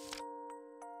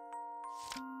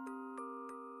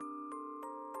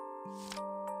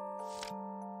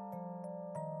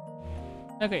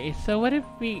 Okay, so what if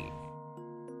we...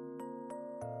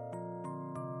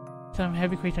 Some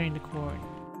heavy crates are in the court.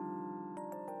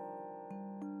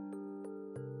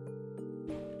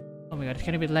 Oh my god, it's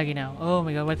gonna be laggy now. Oh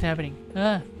my god, what's happening?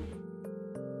 Oh!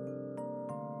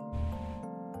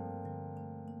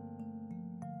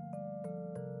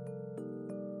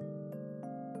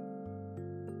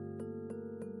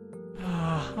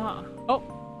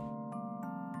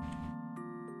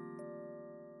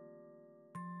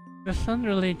 The sun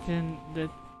religion, the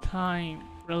time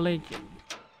religion.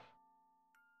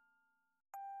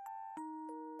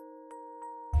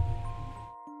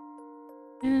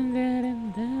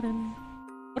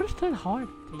 What is that hard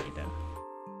thing though?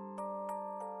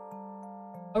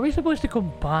 Are we supposed to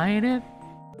combine it?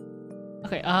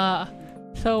 Okay,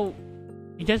 so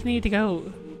you just need to go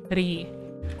 3.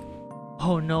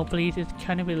 Oh no, please, it's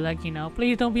gonna be laggy now.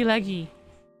 Please don't be laggy.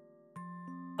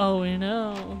 Oh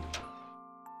no.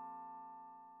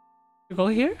 You go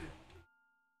here?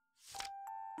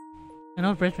 I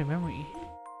don't break my memory.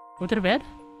 Go to the bed?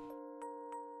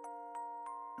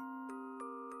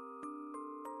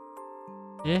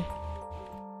 Eh?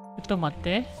 ちょっと待っ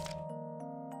て。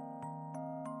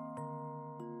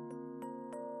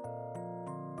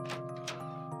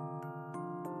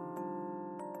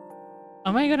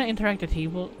Am I gonna interact the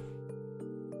table?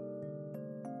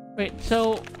 Wait,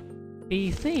 so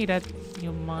they say that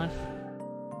you must...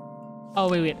 Oh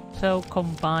wait, so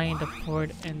combine the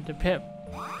port and the pip.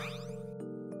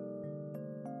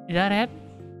 Is that it?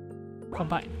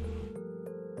 Combine.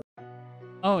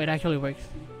 Oh, it actually works.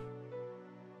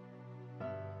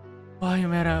 Why,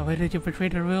 Mera, why did you betray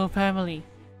the royal family?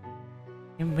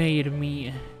 You made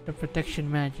me. The protection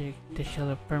magic. The shell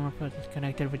of Permafrost is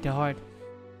connected with the heart.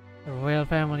 The royal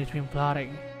family's been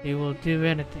plotting. They will do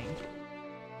anything.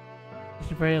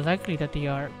 It's very likely that they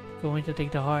are going to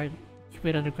take the heart, keep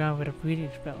it underground with a breathing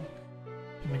spell,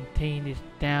 to maintain this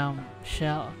damn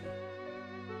shell.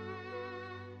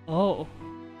 Oh.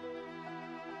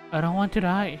 I don't want to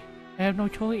die. I have no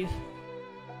choice.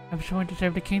 I'm sworn to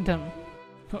serve the kingdom.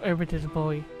 Whoever this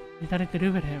boy, there's nothing to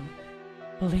do with him.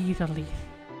 Please, at least.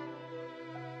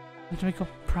 Let's make a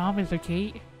promise,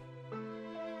 okay?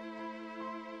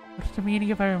 What's the meaning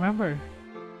if I remember?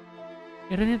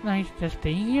 Isn't it nice just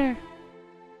staying here?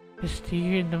 Just stay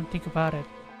here and don't think about it.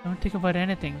 Don't think about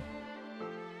anything.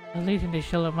 At least in this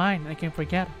shell of mine, I can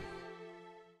forget.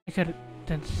 I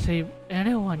couldn't save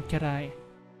anyone, could I?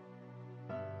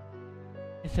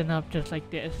 It's enough just like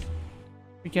this.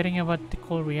 Forgetting about the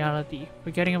cold reality.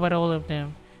 Forgetting about all of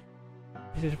them.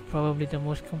 This is probably the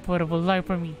most comfortable life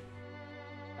for me.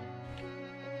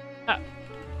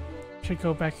 Should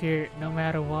go back here no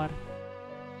matter what.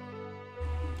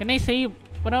 Can I save?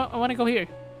 But I wanna go here.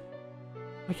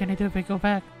 What can I do if I go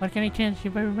back? What can I change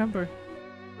if I remember?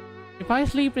 If I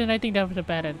sleep, then I think that was a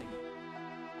bad ending.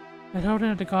 The totem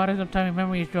of the goddess of time and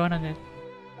memory is drawn on it.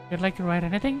 You'd like to write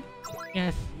anything?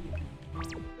 Yes.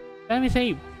 Let me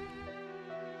save.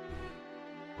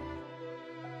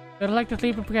 Would I like to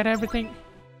sleep and forget everything?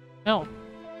 No.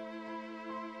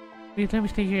 Please let me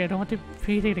stay here. I don't want to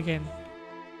freeze it again.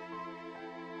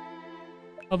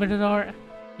 Open the door.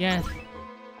 Yes.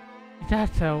 Is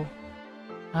that so?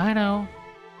 I know.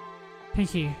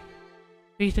 Thank you.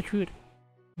 Face the truth.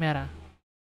 Meta.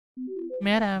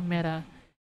 Meta.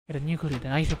 Get a new clue,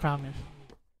 then I promise.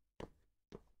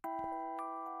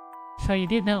 So you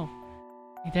did know.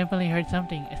 You definitely heard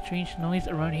something. A strange noise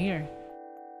around here.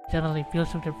 Suddenly feel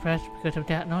so depressed because of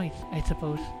that noise, I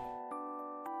suppose.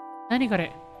 And you got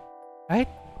it. Right?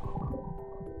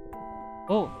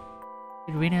 Oh.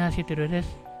 Did Rena ask you to do this?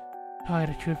 Hide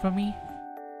the truth from me?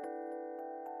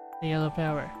 The yellow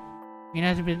flower.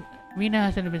 Rena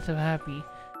hasn't been so happy.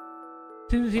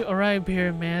 Since you arrived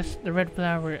here, miss, the red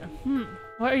flower.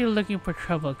 Why are you looking for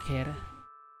trouble, kid?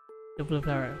 The blue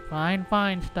flower.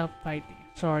 Fine, stop fighting.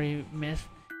 Sorry, miss.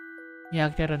 We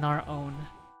acted on our own.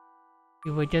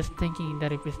 We were just thinking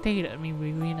that if we stayed,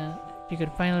 Rena, she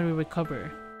could finally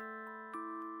recover.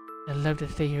 I'd love to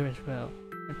stay here as well.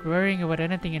 Not worrying about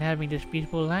anything and having this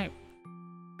peaceful life.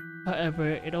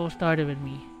 However, it all started with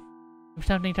me. If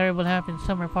something terrible happens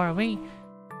somewhere far away,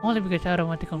 only because I don't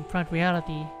want to confront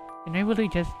reality, can I really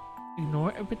just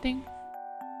ignore everything?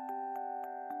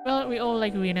 Well, we all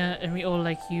like Rena and we all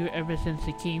like you ever since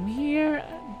you came here,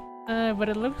 but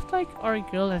it looks like our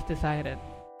girl has decided.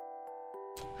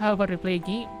 How about we play a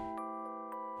game?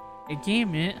 A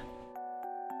game, eh?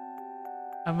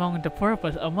 Among the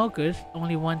purpose among us,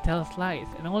 only one tells lies,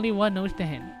 and only one knows the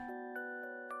hint.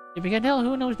 If you can tell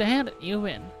who knows the hint, you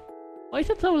win. Why is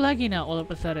it so laggy now all of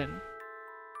a sudden?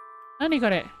 Nani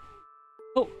got it?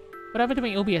 Oh, what happened to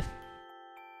my OBS?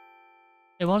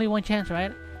 You have only one chance,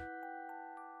 right?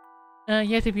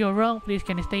 Yes, if you're wrong, please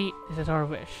can you stay? This is our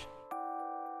wish.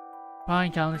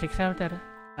 Fine, challenge accepted.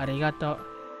 Arigato.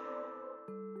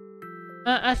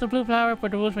 Ask the blue flower for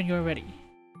the rules when you're ready.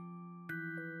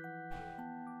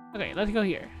 Okay, let's go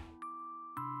here.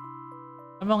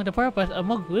 Among the purpose of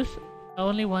Mogus,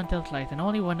 only one tells lies and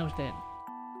only one knows the end.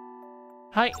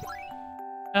 Hi!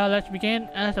 Let's begin.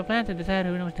 Ask the plan to decide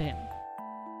who knows the end.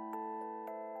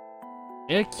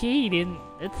 Okay then,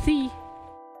 let's see.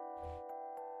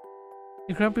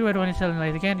 The grumpy red one is telling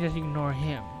lies again, just ignore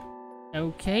him.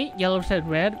 Okay, yellow said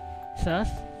red. Sus.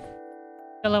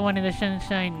 Yellow one in the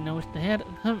sunshine knows the hint.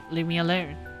 Leave me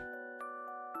alone.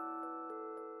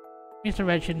 Mr.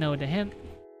 Red should know the hint.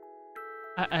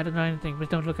 I don't know anything, but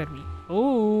don't look at me.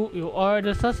 Oh, you are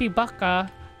the sussy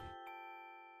baka.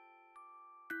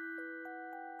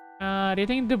 Do you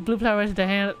think the blue flower is the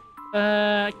hint?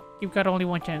 You've got only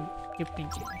one chance. Keep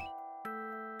thinking.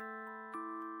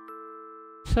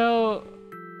 So,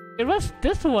 it was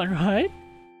this one, right?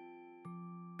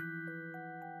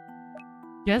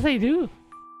 Yes, I do.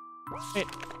 Wait.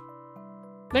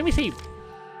 Let me see.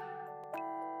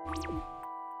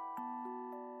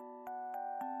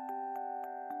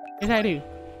 Yes, I do.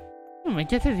 I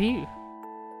guess it's you.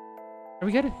 Are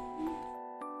we good?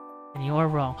 And you are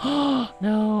wrong.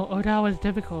 No! Oh, that was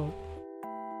difficult.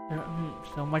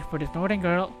 So much for this northern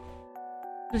girl.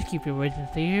 Just keep your words and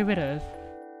stay here with us.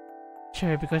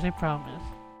 Sure, because I promise.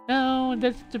 No,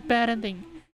 that's the bad ending.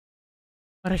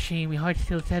 What a shame, my heart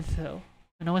still said so.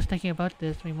 When I was thinking about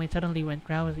this, my mind suddenly went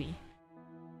drowsy.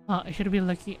 I should be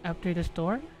looking after the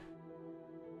store?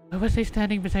 Why was I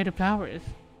standing beside the flowers?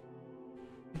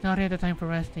 It's not yet the time for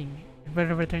resting. I'd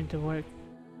better return to work.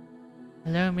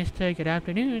 Hello, mister. Good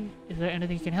afternoon. Is there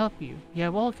anything I can help you? We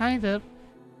have all kinds of...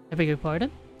 I beg your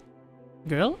pardon?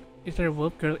 Girl? Is there a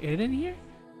wolf girl in here?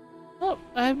 Oh,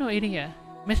 I have no idea.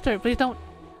 Mister, please don't...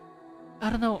 I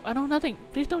don't know nothing.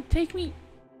 Please don't take me.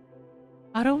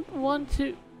 I don't want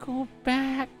to go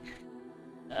back.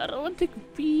 I don't want to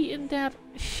be in that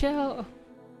shell.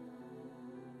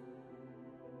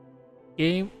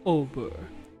 Game over.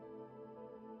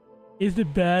 It's the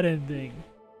bad ending.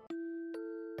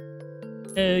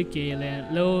 Okay,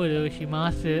 Lolo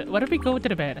Shimasu. What if we go to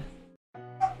the bed?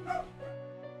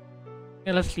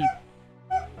 Yeah, let's sleep.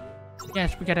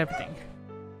 Yes, forget everything.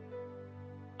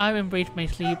 I embrace my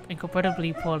sleep and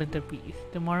comfortably fall into peace.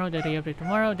 Tomorrow, the day after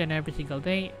tomorrow, then every single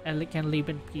day, I can live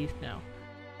in peace now.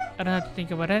 I don't have to think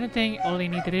about anything. All I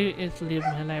need to do is live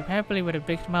my life happily with a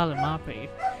big smile on my face.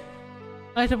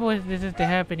 I suppose this is the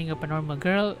happening of a normal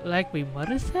girl, like my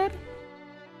mother said?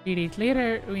 3 days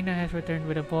later, Rina has returned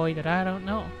with a boy that I don't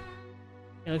know.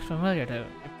 He looks familiar though.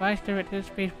 If I stare at his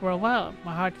face for a while,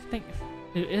 my heart sinks.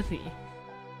 Who is he?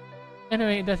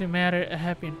 Anyway, it doesn't matter. A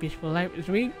happy and peaceful life is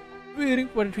waiting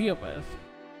for the three of us.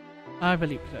 I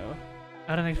believe so.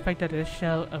 I don't expect that this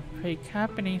shell of fake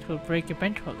happenings will break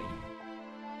eventually.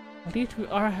 At least we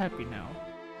are happy now.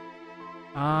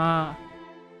 Ah.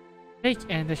 Fake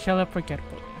and the shell of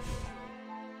forgetfulness.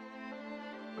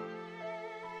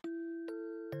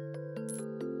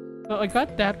 So I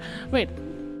got that. Wait.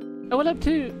 I will have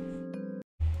to...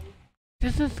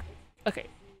 This is... Okay.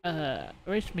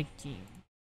 Where's my game?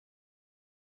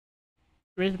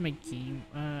 Where's my game?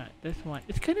 This one.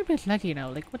 It's kind of a bit laggy now.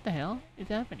 Like, what the hell is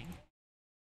happening?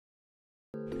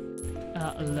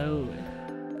 Load.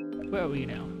 Where are we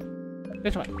now?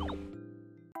 This one.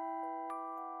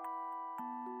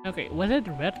 Okay, was it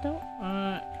red though?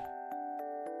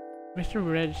 Mr.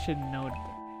 Red should know that.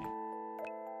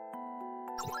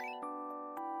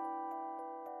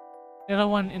 The other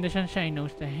one in the sunshine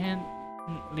knows the hand.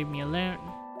 Leave me alone.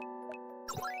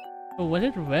 Oh, was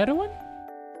it red one?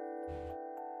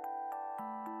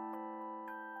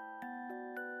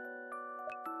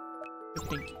 I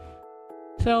think.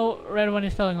 So, red one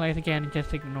is telling lies again,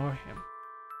 just ignore him.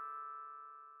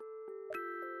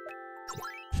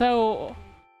 So,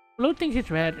 blue thinks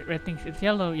it's red thinks it's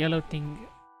yellow, yellow thinks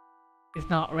it's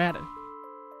not red.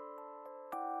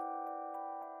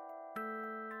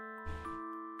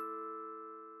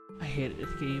 I hate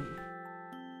this game.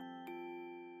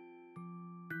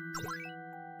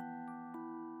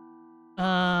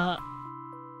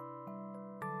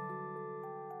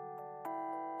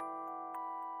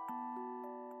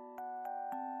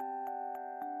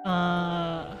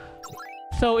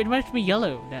 So it must be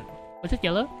yellow then. Was it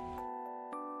yellow?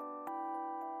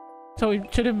 So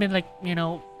it should have been like, you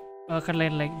know, kind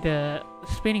of like the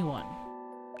spinning one.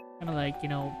 Kind of like, you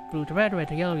know, blue to red, red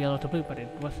to yellow, yellow to blue, but it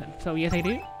wasn't. So yes, I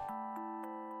do.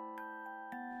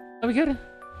 Oh, we good.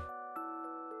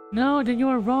 No, then you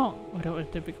were wrong. Oh, that was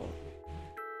difficult.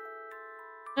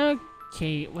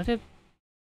 Okay, was it?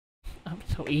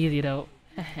 So easy though.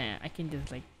 I can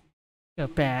just like go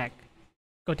back,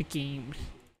 go to games.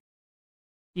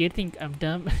 You think I'm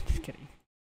dumb? Just kidding.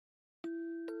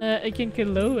 I can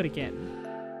low it again.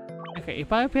 Okay,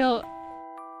 if I fail...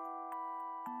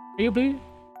 Are you blue?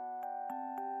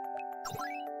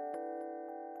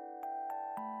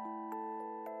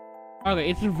 Okay,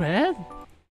 it's red?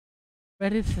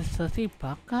 Red is a sussy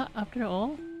baka after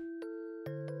all?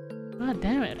 God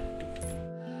damn it.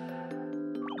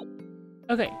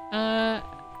 Okay,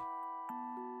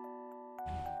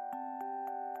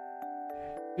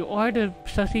 you are the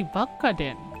sussy baka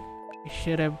then. I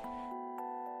should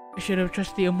have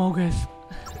trusted the Amogus.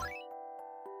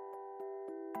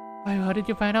 Why, how did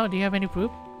you find out? Do you have any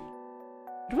proof?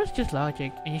 It was just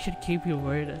logic, and you should keep your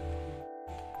word.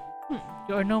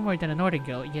 You are no more than a northern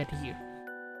girl, yet you.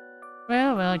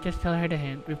 Well, just tell her the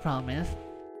hint, we promise.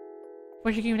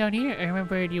 When she came down here, I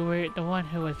remembered you were the one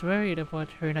who was worried about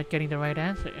her not getting the right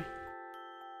answer.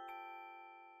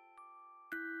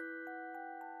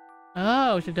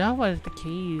 Oh, so that was the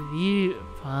case.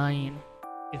 Fine.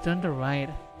 It's on the right.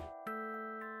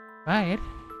 Right?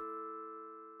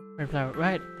 Red flower,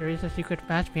 right. There is a secret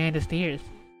path behind the stairs.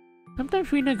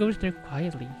 Sometimes Rina goes there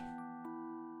quietly.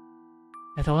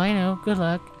 That's all I know. Good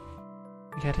luck.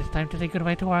 I guess it's time to say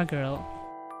goodbye to our girl.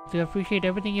 I do appreciate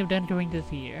everything you've done during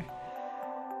this year.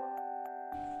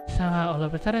 Somehow, all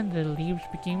of a sudden, the leaves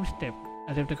became stiff,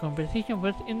 as if the conversation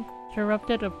was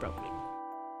interrupted abruptly.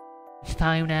 It's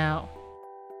time now.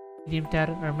 It seems that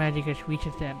our magic has reached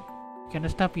its end. We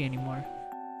cannot stop you anymore.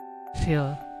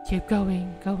 Still, keep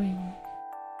going.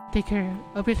 Take care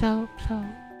of yourself, so.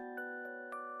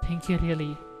 Thank you,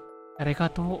 really.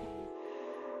 Arigato.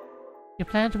 Your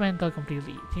plans went all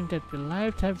completely. It seems that your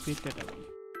lives have drifted away.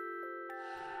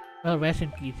 Well, rest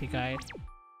in peace, you guys.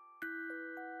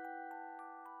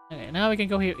 Okay, now we can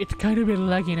go here. It's kind of bit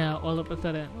laggy now, all of a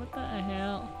sudden. What the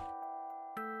hell?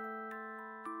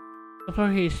 The floor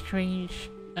here is strange.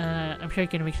 I'm sure I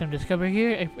can make some discovery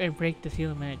here. I break the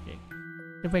seal magic.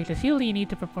 To break the seal, you need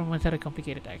to perform one set of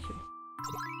complicated actions.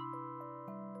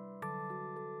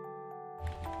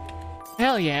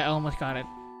 Hell yeah, I almost got it.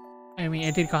 I mean,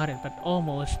 I did got it, but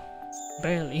almost.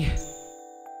 Barely.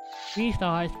 3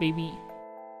 stars, baby.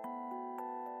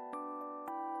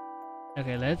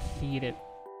 Okay, let's see it.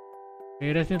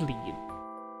 Where does it lead?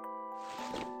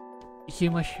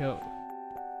 You must show.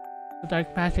 The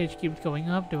dark passage keeps going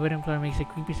up, the wooden floor makes a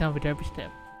creepy sound with every step.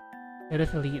 Where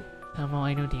does it lead? Somehow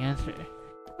I know the answer.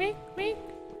 Wink, wink!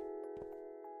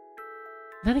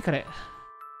 Nanikare?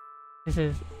 This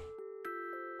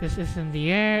is in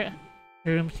the air.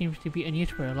 The room seems to be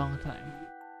unused for a long time.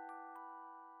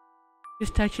 This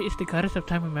statue is the goddess of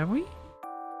time and memory?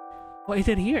 Why is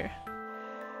it here?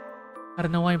 I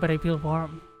don't know why, but I feel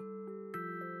warm.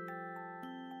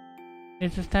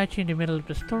 There's a statue in the middle of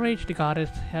the storage. The goddess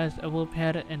has a wolf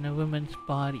head and a woman's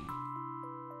body.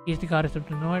 She is the goddess of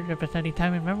the north, representing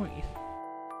time and memories.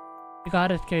 The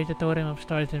goddess carries a totem of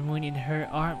stars and moon in her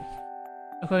arms.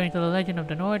 According to the legend of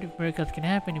the north, miracles can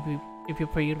happen if you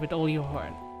pray it with all your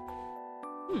heart.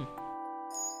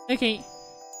 Okay.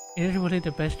 Is it really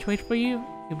the best choice for you?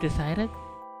 You've decided?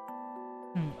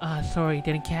 Sorry,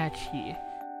 didn't catch you.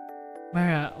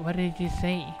 Mara, what did you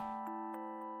say?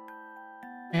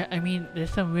 I mean, there's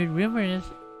some weird rumors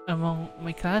among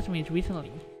my classmates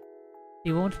recently.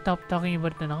 They won't stop talking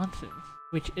about the nonsense,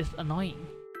 which is annoying.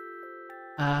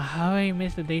 How I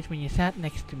miss the days when you sat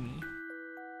next to me.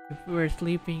 We were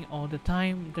sleeping all the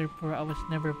time, therefore I was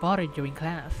never bothered during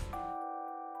class.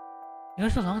 It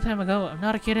was a long time ago. I'm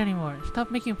not a kid anymore.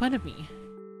 Stop making fun of me.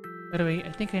 By the way,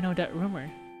 I think I know that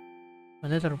rumor. My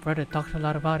little brother talks a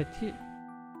lot about it too.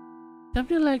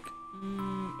 Something like,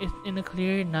 it's in a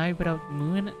clear night without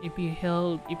moon. If you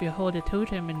hold a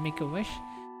totem and make a wish,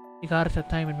 the goddess of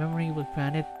time and memory will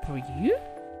grant it for you.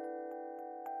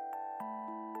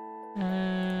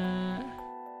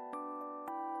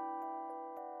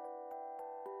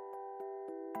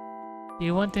 Do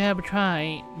you want to have a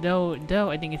try? Though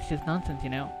I think it's just nonsense, you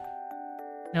know.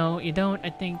 No, you don't.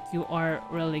 I think you are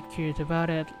really curious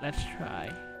about it. Let's try.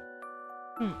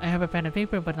 I have a pen and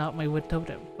paper, but not my wood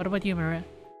totem. What about you, Mara?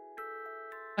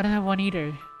 I don't have one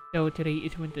either. Though today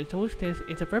is winter solstice,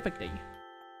 it's a perfect day.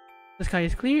 The sky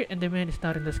is clear and the moon is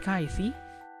not in the sky, see?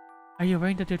 Are you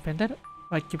wearing the tooth pendant?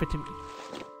 Right, give it to me.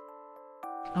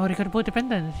 Oh, they got both the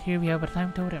pendants. Here we have a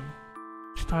time totem.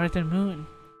 Stars and moon.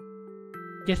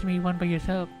 Just me one by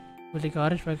yourself. Will the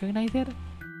goddess recognize it?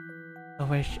 I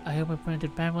wish. I hope my friends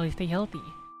and family stay healthy.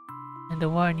 And the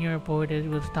war near our borders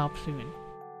will stop soon.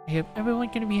 I hope everyone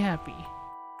can be happy.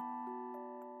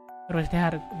 What was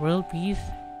that? World peace?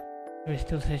 You're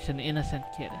still such an innocent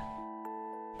kid.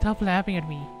 Stop laughing at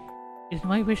me. It's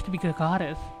my wish to be the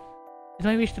goddess. It's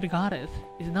my wish to the goddess.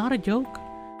 It's not a joke.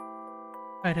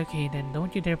 Right, okay then,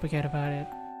 don't you dare forget about it.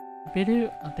 If you do,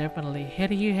 I'll definitely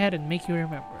hit your head and make you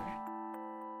remember.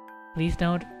 Please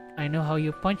don't. I know how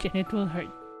you punch and it will hurt.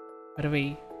 By the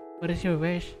way, what is your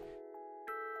wish?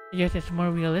 Yours is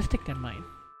more realistic than mine.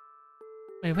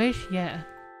 My wish? Yeah.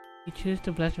 You choose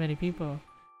to bless many people.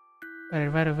 But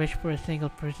I'd rather wish for a single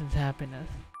person's happiness.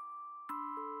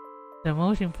 The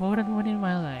most important one in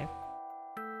my life.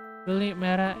 Really,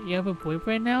 Mara, you have a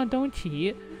boyfriend now, don't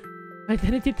you? Why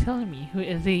didn't you tell me? Who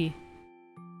is he?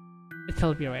 It's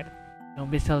Sylvia, right?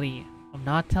 Don't be silly. I'm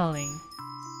not telling.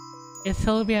 It's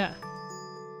Sylvia.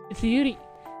 It's Yuri.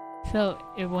 So,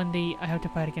 if one day I have to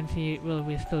fight against you, will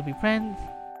we still be friends?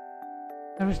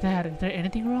 How was that? Is there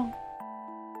anything wrong?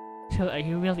 So, are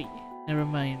you really? Never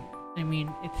mind. I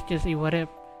mean, it's just a what if.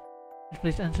 Just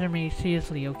please answer me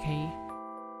seriously, okay?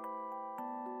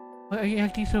 Why are you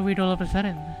acting so weird all of a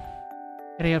sudden?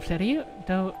 Did I upset you?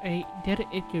 Though I did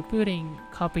eat your pudding,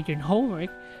 copied your homework,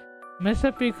 messed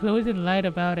up your clothes and lied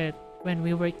about it when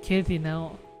we were kids, you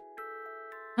know.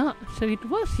 Huh, so it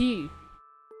was you.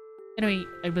 Anyway,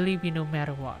 I believe you no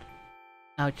matter what.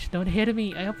 Ouch, don't hit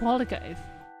me, I apologize.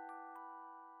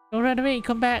 Don't run away,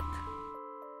 come back.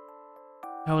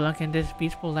 How long can this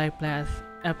peaceful life last?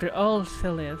 After all,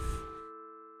 sillies.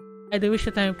 I do wish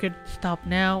the time could stop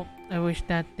now. I wish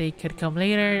that they could come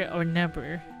later or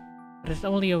never. But it's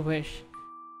only a wish.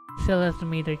 Still has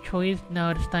made their choice,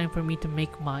 now it's time for me to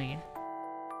make mine.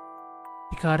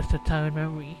 The goddess of time and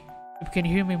memory. If you can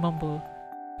hear me mumble,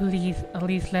 please at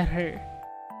least let her.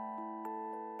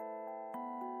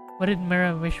 What did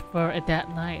Mira wish for at that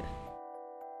night?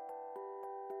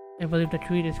 I believe the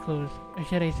truth is close, or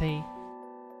should I say,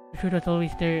 the truth was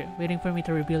always there, waiting for me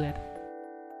to reveal it.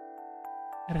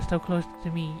 It is so close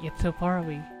to me, yet so far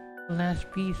away. The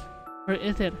last piece, where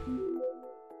is it?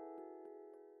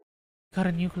 Got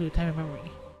a new clue, time and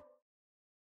memory.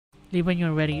 Leave when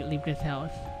you're ready, leave this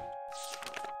house.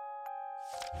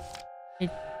 I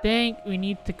think we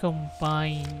need to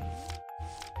combine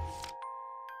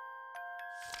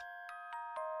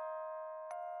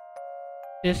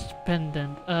this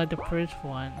pendant, the first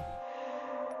one.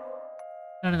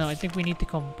 No, I think we need to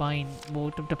combine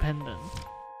both of the pendants.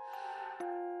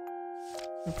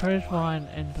 The first one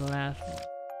and the last one.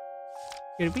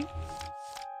 Could it be?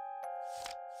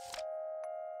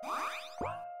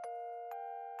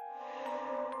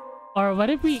 Or what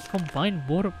if we combine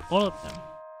both of all of them?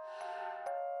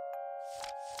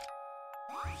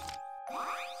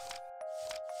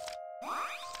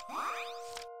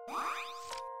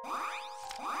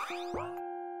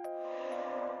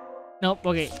 Nope,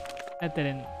 okay.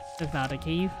 That's not the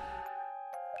case.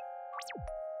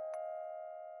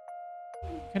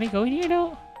 Can I go in here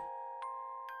though?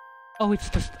 Oh, it's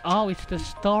the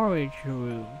storage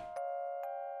room.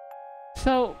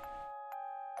 So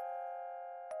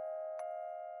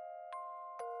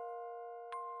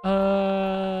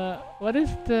what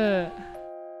is the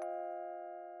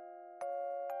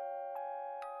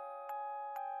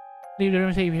leave the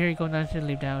room, save here, go downstairs,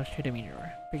 leave the house, to the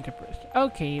mirror. Pick the first.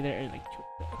 Okay, there are like two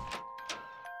of those.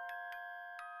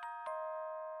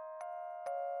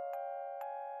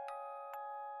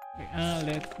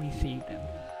 Okay, let me save them.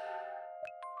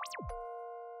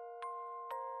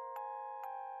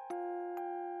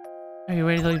 Are you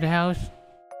ready to leave the house?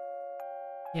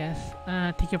 Yes.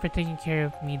 Thank you for taking care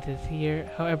of me this year.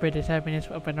 However, this happiness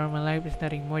of a normal life is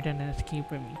nothing more than an escape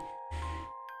for me.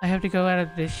 I have to go out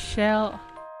of this shell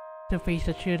to face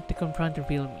the truth, to confront the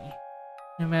real me.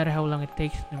 No matter how long it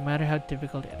takes, no matter how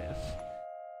difficult it is.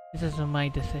 This is my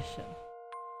decision.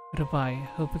 Goodbye.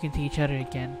 Hope we can see each other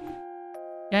again.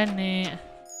 Yanni!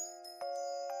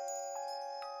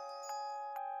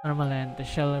 Normal land, the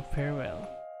shell of farewell.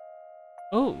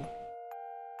 Oh!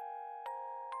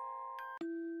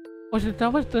 Oh, so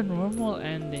that was the normal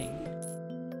ending.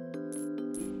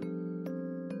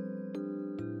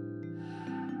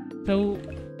 So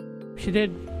she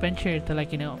did venture to,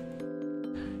 like, you know,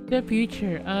 the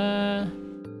future.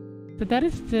 So that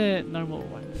is the normal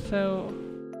one. So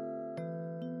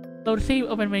load save,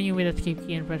 open menu with escape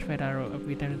key and press right arrow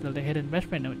every time until the hidden best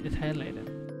friend note is highlighted.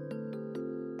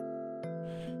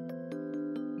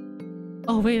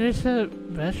 Oh wait, there's a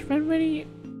best friend menu.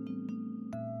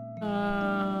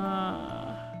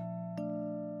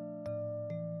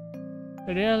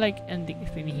 So there are like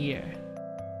endings in here.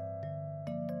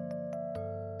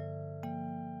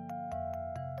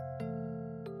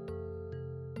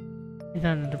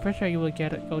 On the first you will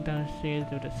go downstairs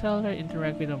to the cellar,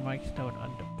 interact with a marked stone on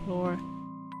the floor,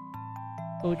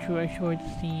 go through a short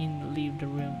scene, leave the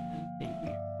room, and save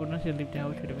here. Go downstairs, leave the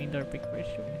house with the main door, pick first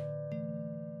choice.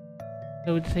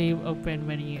 Load save, open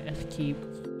menu, escape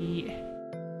key.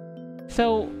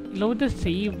 So load the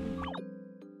save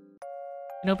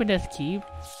and open the escape.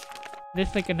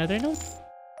 There's like another note.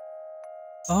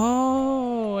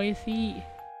 Oh, I see.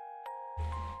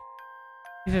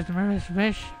 This is Mira's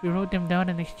wish. We wrote them down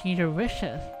and exchanged our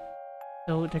wishes.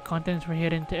 So the contents were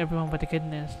hidden to everyone but the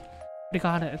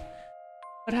goddess.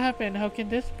 What happened? How can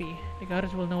this be? The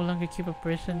goddess will no longer keep a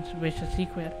person's wish a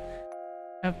secret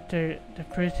after the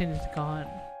person is gone.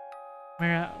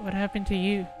 Mira, what happened to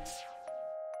you?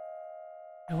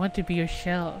 I want to be your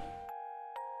shell.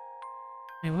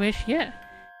 My wish, yeah.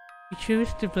 You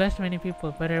choose to bless many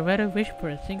people, but I rather wish for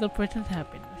a single person's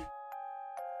happiness.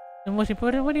 The most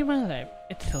important one in my life,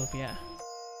 it's Sylvia.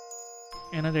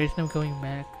 I know there is no going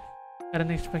back. I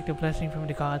don't expect a blessing from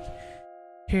the gods.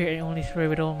 Here I only swear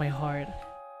with all my heart.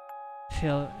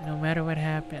 Still, no matter what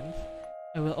happens,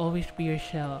 I will always be your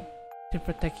shell to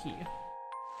protect you.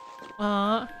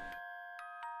 Why,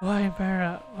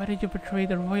 Mara? Why did you betray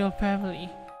the royal family?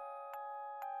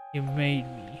 You made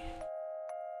me.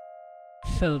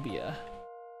 Sylvia.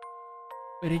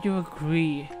 Why did you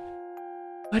agree?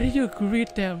 Why did you agree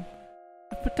with them?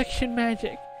 The protection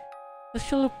magic. The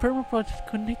shell of Permafrost is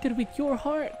connected with your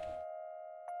heart.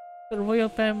 The royal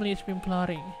family has been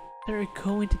plotting. They're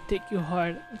going to take your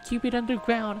heart and keep it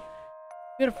underground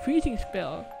with a freezing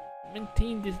spell.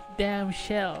 Maintain this damn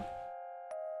shell.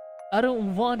 I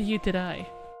don't want you to die.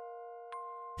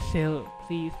 Still,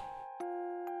 please,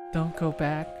 don't go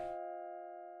back.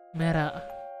 Mera.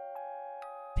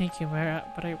 Thank you, Mera,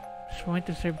 but I just want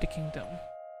to serve the kingdom.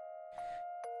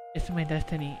 It's my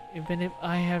destiny, even if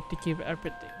I have to give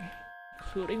everything,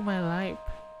 including my life.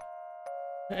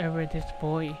 However, this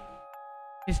boy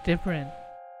is different.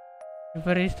 If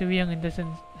he is too young and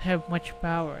doesn't have much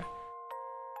power,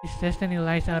 his destiny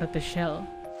lies out of the shell.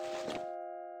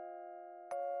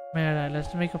 Mera,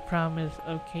 let's make a promise,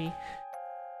 okay?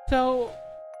 So,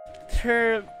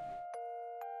 her...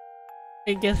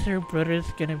 I guess her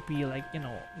brother's gonna be like, you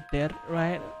know, dead,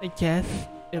 right? I guess,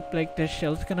 if like the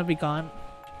shell's gonna be gone.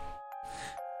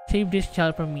 Save this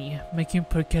child from me, make him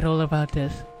forget all about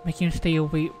this, make him stay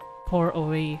away, far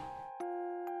away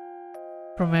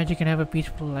from magic and have a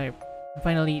peaceful life. And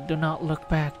finally, do not look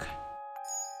back.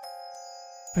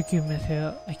 Forgive me,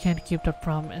 Sil, I can't keep the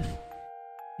promise.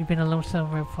 You've been alone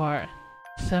somewhere far,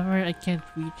 somewhere I can't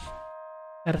reach.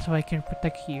 That is why I can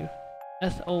protect you,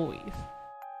 as always.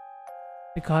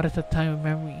 The goddess of time and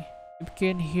memory, if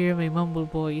you can hear my humble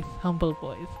voice,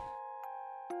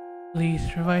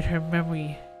 please revive her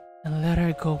memory and let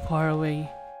her go far away.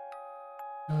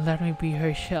 And let me be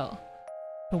her shell,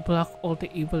 to block all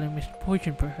the evil and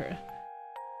misfortune for her.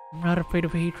 I'm not afraid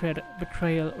of hatred,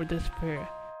 betrayal, or despair.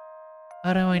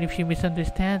 I don't mind if she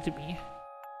misunderstands me.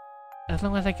 As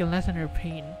long as I can lessen her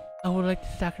pain, I would like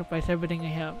to sacrifice everything I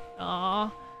have.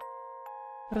 Ah,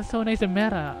 that is so nice of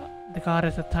Mera, the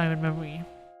goddess of time and memory.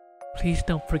 Please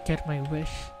don't forget my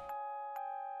wish.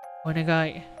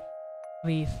 Onagai,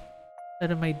 please,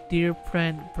 let my dear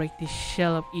friend break this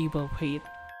shell of evil fate.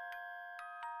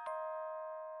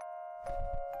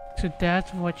 So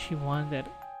that's what she wanted.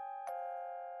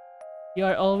 You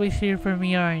are always here for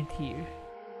me, aren't you?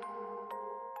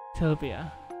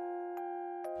 Sylvia.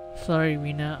 Sorry,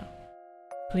 Rina.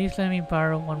 Please let me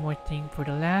borrow one more thing for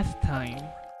the last time.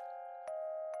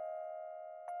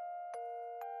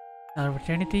 I'll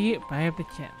return it to you if I have the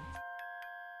chance.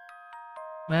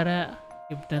 Mera,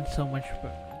 you've done so much for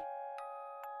me.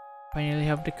 Finally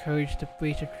have the courage to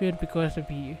face the truth because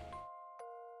of you.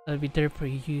 I'll be there for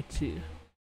you too.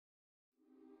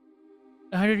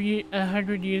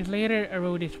 100 years later, a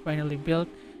road is finally built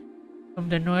from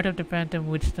the north of the Phantom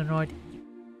Woods to northeast.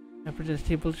 After the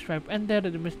civil strife ended,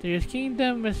 the mysterious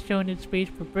kingdom was shown its face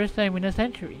for the first time in a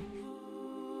century.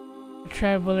 The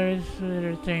travelers who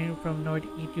return from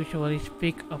northeast usually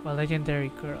speak of a legendary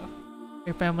girl.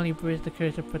 Her family bears the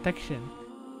curse of protection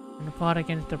and fought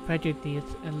against the prejudice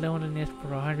and loneliness for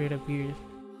 100 years.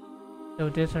 Though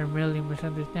these are merely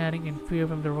misunderstanding and fear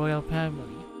from the royal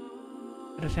family.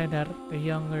 It is said that the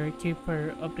younger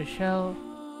keeper of the shell,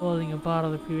 holding a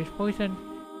bottle of fierce poison,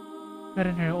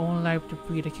 threatened her own life to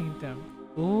free the kingdom.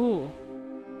 Ooh!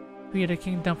 Free the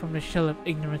kingdom from the shell of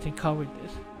ignorance and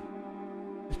cowardice.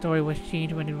 The story was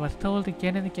changed when it was told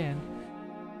again and again.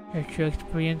 Her true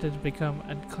experience has become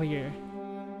unclear.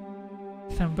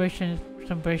 Some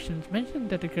versions mention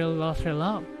that the girl lost her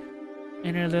love,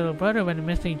 and her little brother went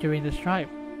missing during the strife.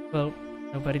 Well,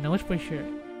 nobody knows for sure.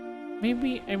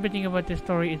 Maybe everything about this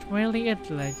story is merely a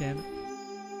legend.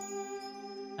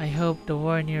 I hope the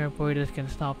war near our borders can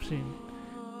stop soon.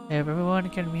 I hope everyone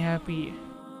can be happy.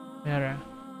 Mera,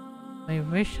 my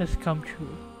wish has come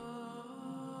true.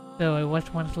 Though I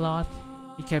was once lost,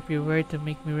 you kept your word to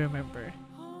make me remember.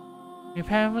 My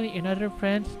family and other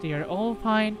friends, they are all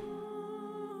fine.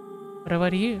 What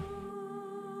about you?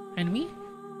 And me?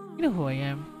 You know who I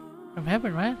am. From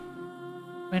heaven, right?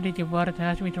 When did you bother to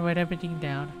ask me to write everything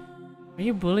down? Are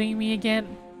you bullying me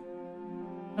again?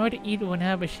 Northeast won't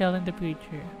have a shell in the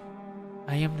future.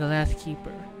 I am the last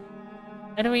keeper.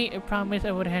 Anyway, I promised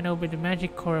I would hand over the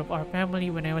magic core of our family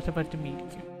when I was about to meet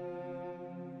you.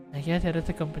 I guess that is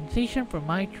a compensation for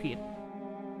my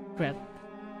threat.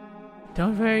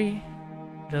 Don't worry,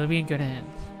 it'll be in good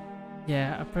hands.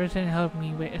 Yeah, a person helped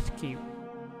me with escape,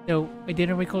 though I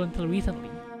didn't recall until recently.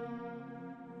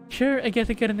 Sure, I guess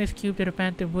I couldn't escape to the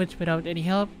Phantom Woods without any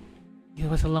help. It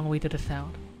was a long way to the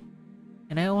south.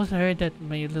 And I also heard that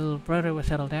my little brother was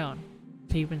settled down,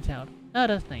 safe and sound. Oh,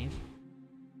 that's nice.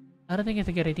 I don't think it's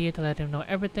a good idea to let him know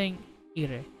everything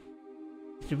either.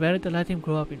 It's better to let him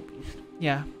grow up in peace.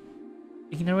 Yeah,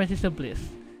 ignorance is a bliss.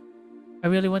 I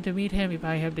really want to meet him if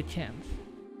I have the chance.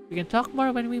 We can talk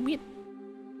more when we meet.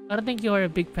 I don't think you are a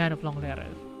big fan of long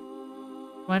letters.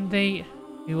 One day,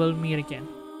 we will meet again.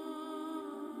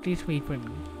 Please wait for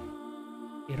me.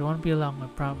 It won't be long, I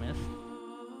promise.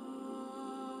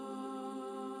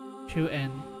 True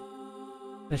End.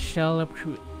 The Shell of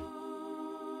Truth.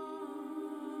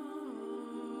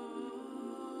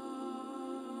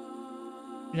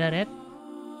 Is that it?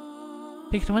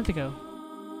 6 months ago.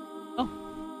 Oh.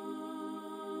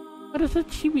 What is that,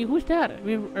 Chibi? Who's that?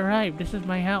 We've arrived. This is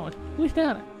my house. Who's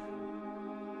that?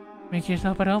 Make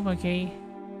yourself at home, okay?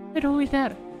 But who is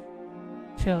that?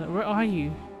 Chill, where are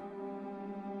you?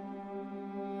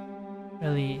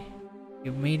 Really,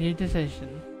 you've made your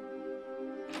decision.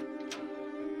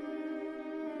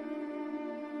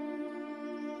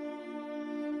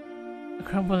 A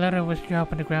crumpled letter was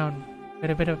dropped on the ground,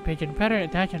 with a bit of pigeon feather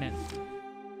attached on it.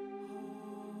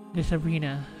 This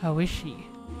Sabrina, how is she?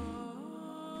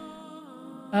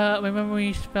 My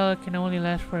memory spell can only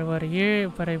last for about a year,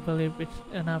 but I believe it's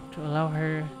enough to allow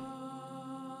her.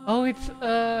 Oh,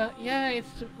 yeah,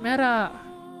 it's meta.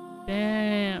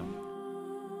 Damn.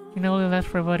 Can only last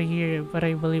for about a year, but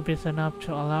I believe it's enough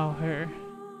to allow her.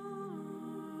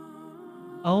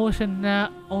 Oh, so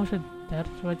that's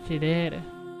what she did.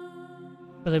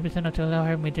 Believe it's enough to allow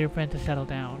her, my dear friend, to settle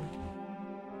down.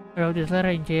 I wrote this letter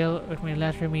in jail with my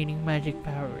last remaining magic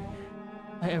power.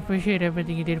 I appreciate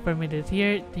everything you did for me this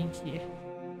year. Thank you.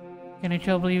 Can I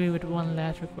trouble you with one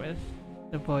last request?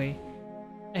 The boy.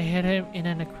 I hid him in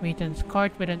an acquaintance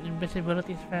cart with an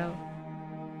invisibility spell.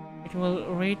 It will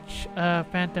reach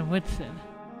Phantom Woodson.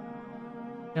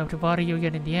 I hope to bother you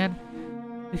again in the end.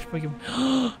 Please forgive me.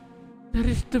 That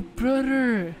is the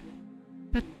brother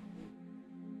that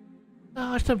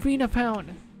Sabrina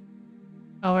found.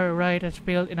 Our ride has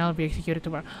failed and I'll be executed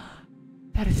tomorrow.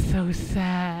 That is so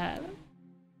sad.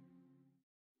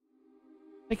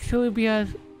 Like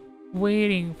Sylvia's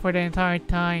waiting for the entire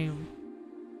time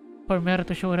for Mera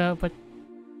to show up, but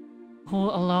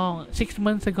all along, 6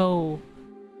 months ago,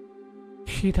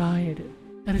 she died.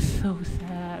 That is so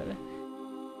sad.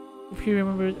 If you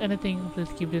remember anything, please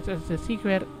keep this as a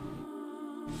secret.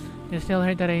 Just tell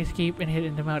her that I escaped and hid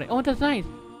in the mountain. Oh, that's nice!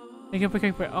 Thank you for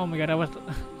creeper. Oh my god, I was...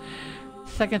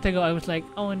 seconds ago I was like,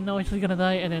 oh no, she's gonna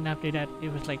die, and then after that,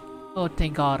 it was like, oh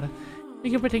thank god.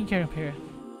 Thank you for taking care of her.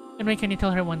 Anyway, can you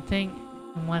tell her one thing?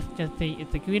 I must just say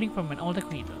it's a greeting from an old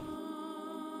acquaintance.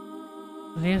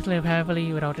 Please live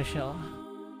happily without a shell.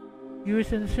 You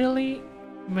sincerely,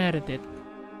 Meredith.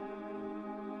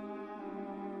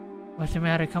 What's the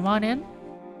matter? Come on in.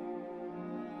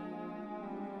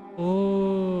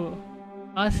 Oh,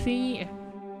 I see.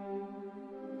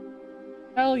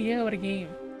 Hell yeah, what a game.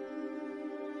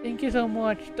 Thank you so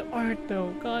much. The art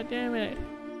though, god damn it.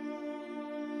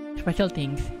 Special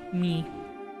things, me.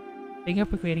 Thank you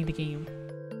for creating the game.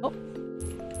 Oh,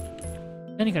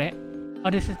 then you got it.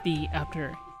 Oh, this is the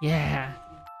after. Yeah.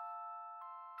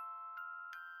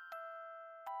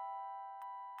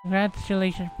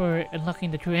 Congratulations for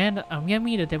unlocking the true end. I'm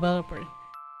Yami, the developer.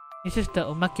 This is the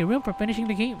Omaki room for finishing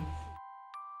the game.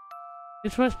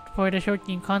 This was for the short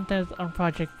game contest on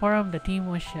Project Forum. The team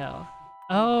was Shell.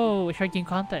 Oh, short game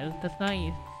contest. That's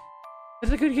nice.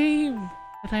 It's a good game.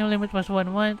 The time limit was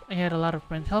 1 month. I had a lot of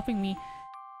friends helping me.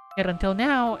 Yet until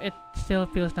now, it still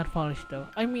feels not polished though.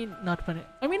 I mean, not funny.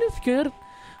 I mean, it's good,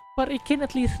 but it can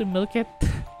at least milk it.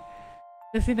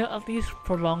 Just, you know, at least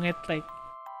prolong it like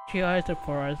 3 hours or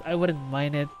 4 hours. I wouldn't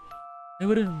mind it. I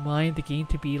wouldn't mind the game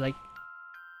to be like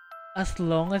as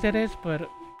long as it is, but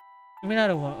I mean, I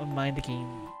don't mind the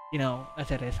game, you know,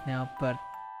 as it is now. But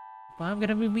if I'm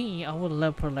gonna be me, I would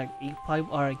love for like a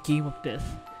 5-hour game of this.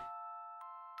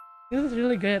 This is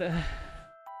really good.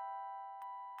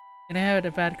 And I had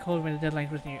a bad cold when the deadline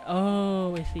was near.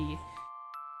 Oh, I see.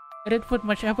 I didn't put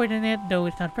much effort in it, though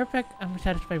it's not perfect. I'm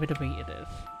satisfied with the way it is.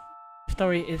 The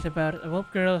story is about a wolf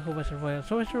girl who was a royal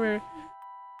sorcerer,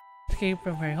 escaped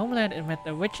from her homeland and met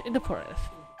a witch in the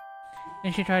forest.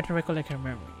 Then she tried to recollect her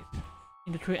memories.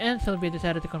 In the true end, Sylvia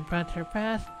decided to confront her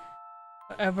past.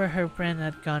 However, her friend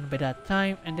had gone by that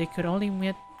time, and they could only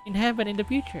meet in heaven in the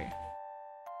future.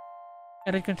 I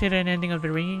did consider an ending of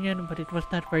the reunion, but it was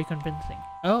not very convincing.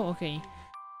 Oh, okay.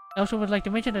 I also would like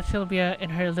to mention that Sylvia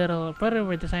and her little brother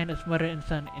were designed as mother and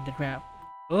son in the draft.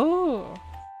 Oh!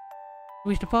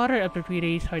 With the potter, after 3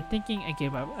 days hard thinking, I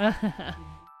gave up.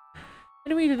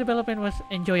 Anyway, the development was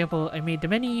enjoyable. I made the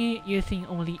menu using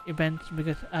only events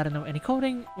because I don't know any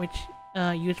coding, which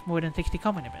used more than 60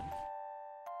 common events.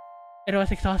 It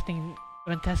was exhausting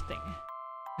when testing.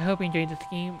 I hope you enjoyed this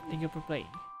game. Thank you for playing.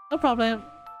 No problem.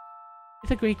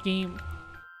 It's a great game.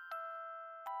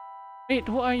 Wait,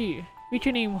 who are you? What's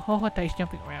your name? Hohota is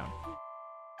jumping around.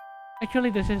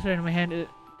 Actually, the sensor in my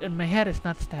head is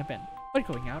not stabbing. What's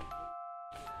going out?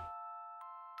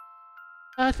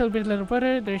 Sylvia's little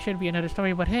brother. There should be another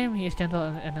story about him. He is gentle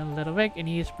and a little weak, and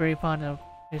he is very fond of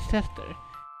his sister.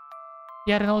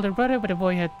 He had an older brother, but the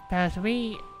boy had passed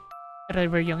away at a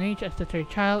very young age as the third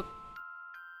child.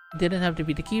 He didn't have to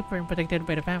be the keeper and protected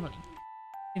by the family.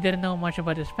 He didn't know much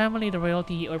about his family, the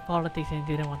royalty, or politics, and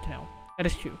he didn't want to know. That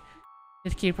is true. He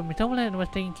escaped from his homeland and was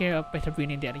taken care of by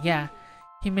Sabrina and Dad. Yeah,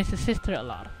 he missed his sister a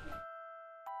lot.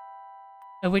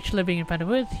 A witch living in Panda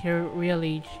Woods, her real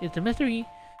age is a mystery.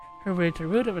 Her words are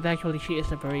rude, but actually she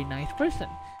is a very nice person.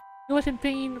 He was in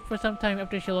pain for some time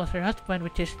after she lost her husband,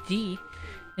 which is G,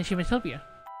 and she met Sylvia.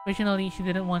 Originally, she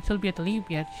didn't want Sylvia to leave,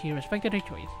 yet she respected her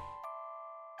choice.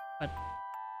 But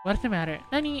what's the matter?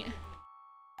 Nani?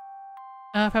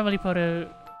 Family photo.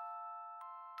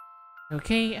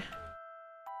 Okay.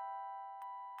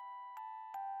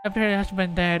 After her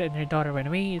husband died and her daughter ran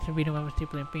away, Sabrina was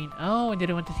deeply in pain. Oh, I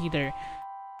didn't want to see their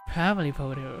family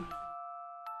photo.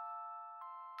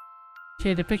 She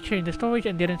had the picture in the storage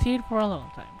and didn't see it for a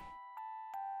long time.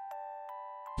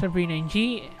 Sabrina and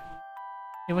G.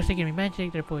 They was taking me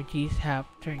magic, therefore G's have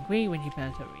turned grey when she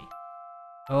passed away.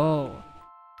 Oh.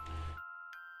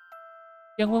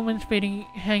 Young woman's painting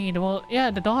hanging in the wall.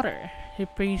 Yeah, the daughter. Her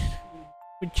face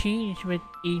would change with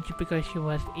age because she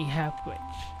was a half-witch.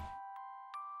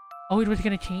 Oh, it was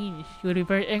gonna change. She would be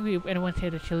very angry if anyone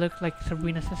said that she looked like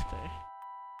Sabrina's sister.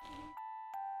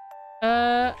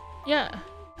 Yeah.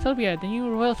 Sylvia, the new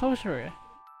royal sorcerer.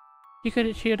 She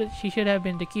should have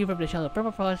been the keeper of the shell of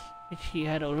Permafrost, which she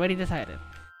had already decided.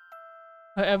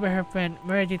 However, her friend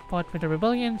Meredith fought with the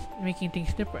rebellions, making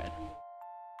things different.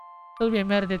 Sylvia and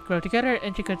Meredith grew together,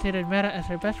 and she considered Mera as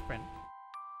her best friend.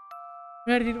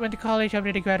 Meredith went to college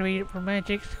after they graduated from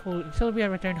magic school, and Sylvia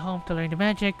returned home to learn the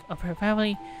magic of her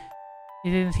family.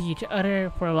 They didn't see each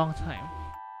other for a long time.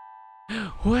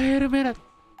 Wait a minute!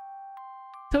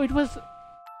 So it was...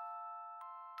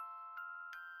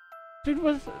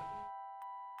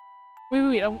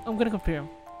 Wait, I'm gonna confirm.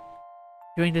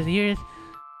 During these years,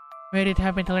 Meredith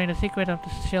happened to learn the secret of the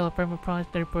shell of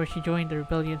Permafrost, therefore she joined the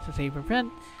rebellion to save her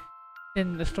friend.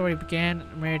 Then the story began.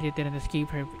 Meredith didn't escape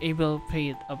her able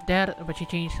fate of death, but she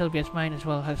changed Sylvia's mind as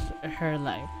well as her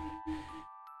life.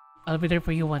 I'll be there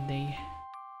for you one day.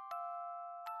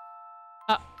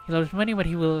 He loves money, but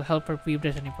he will help her weave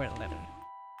this an important letter.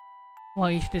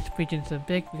 Why is this pigeon so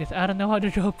big? Because I don't know how to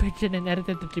draw a pigeon and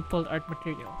edited the triple art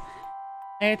material.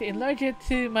 I had to enlarge it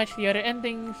to match the other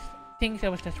endings. Things I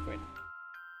was desperate.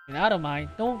 And I don't mind.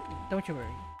 Don't you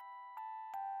worry.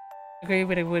 The grave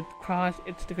with a wood cross.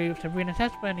 It's the grave of Sabrina's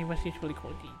husband. He was usually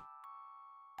called Dean.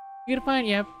 You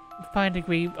can find the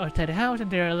grave outside the house, and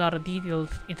there are a lot of details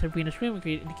in Sabrina's room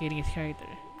indicating his character.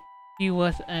 He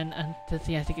was an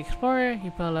enthusiastic explorer. He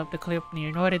fell off the cliff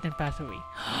near Norrid and passed away.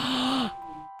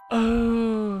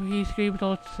 Oh, he's grieved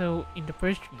also in the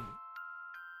first room.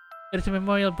 There is a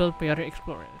memorial built by other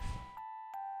explorers.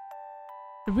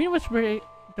 Sabrina was very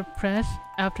depressed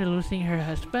after losing her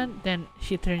husband. Then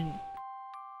she turned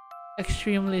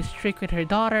extremely strict with her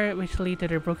daughter, which led to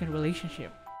their broken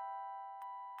relationship.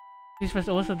 This was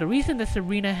also the reason that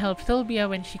Sabrina helped Sylvia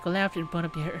when she collapsed in front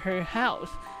of her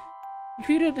house. She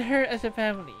treated her as a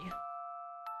family.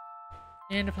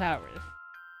 And the flowers.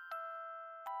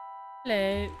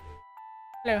 Hello.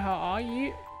 Hello, how are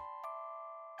you?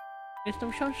 There's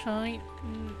no sunshine.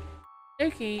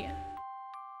 Okay.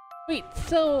 Wait,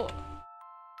 so...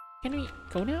 Can we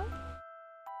go now?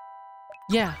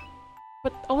 Yeah.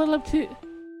 But I would love to...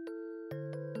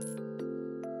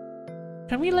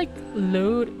 Can we like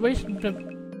load... Where's the...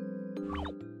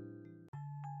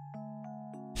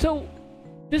 So...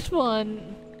 This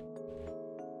one...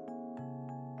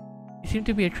 It seemed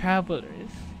to be a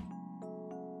traveler's.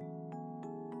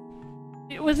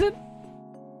 Was it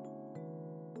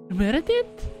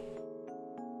Meredith?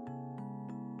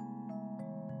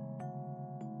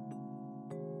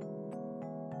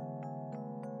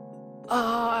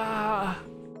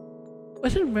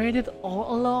 Was it Meredith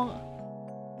all along?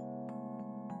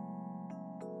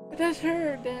 That's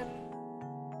her then.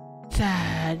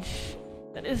 Sad.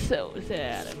 That is so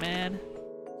sad, man.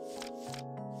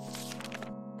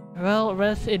 Well,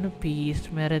 rest in peace,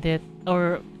 Meredith.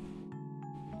 Or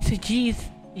G's,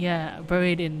 yeah,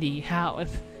 buried in the house.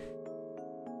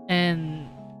 And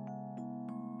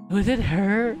was it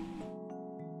her?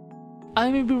 I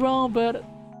may be wrong, but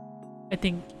I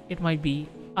think it might be.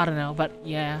 I don't know, but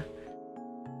yeah.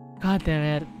 God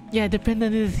damn it. Yeah,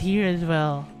 dependent is here as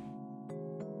well.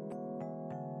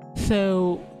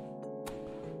 So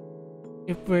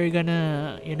if we're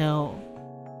gonna, you know,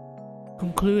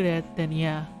 conclude it, then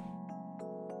yeah.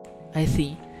 I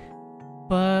see.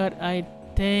 But I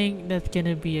think that's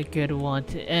gonna be a good one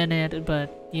to end it.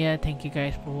 But yeah, thank you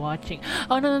guys for watching.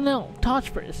 Oh no, thoughts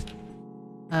first.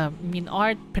 I mean,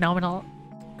 art, phenomenal.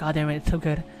 God damn it, it's so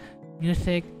good.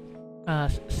 Music,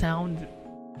 sound,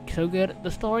 so good.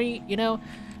 The story, you know,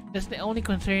 That's the only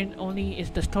concern. Only is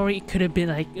the story could have been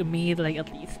like made like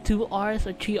at least 2 hours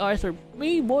or 3 hours or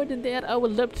maybe more than that. I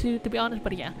would love to be honest,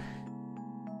 but yeah,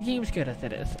 the game's good as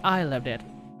it is. I loved it.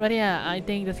 But yeah, I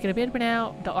think that's gonna be it for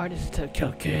now. The art is so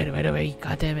good, by the way.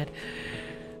 God damn it!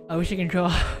 I wish I can draw.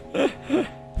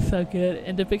 So good,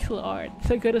 and the pixel art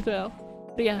so good as well.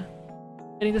 But yeah,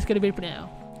 I think that's gonna be it for now.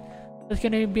 That's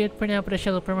gonna be it for now for the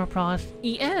Shell of Permafrost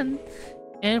EN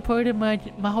and for the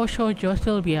Mahou Shoujo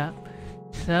Sylvia.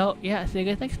 So yeah, see you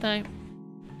guys next time.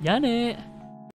 Yane!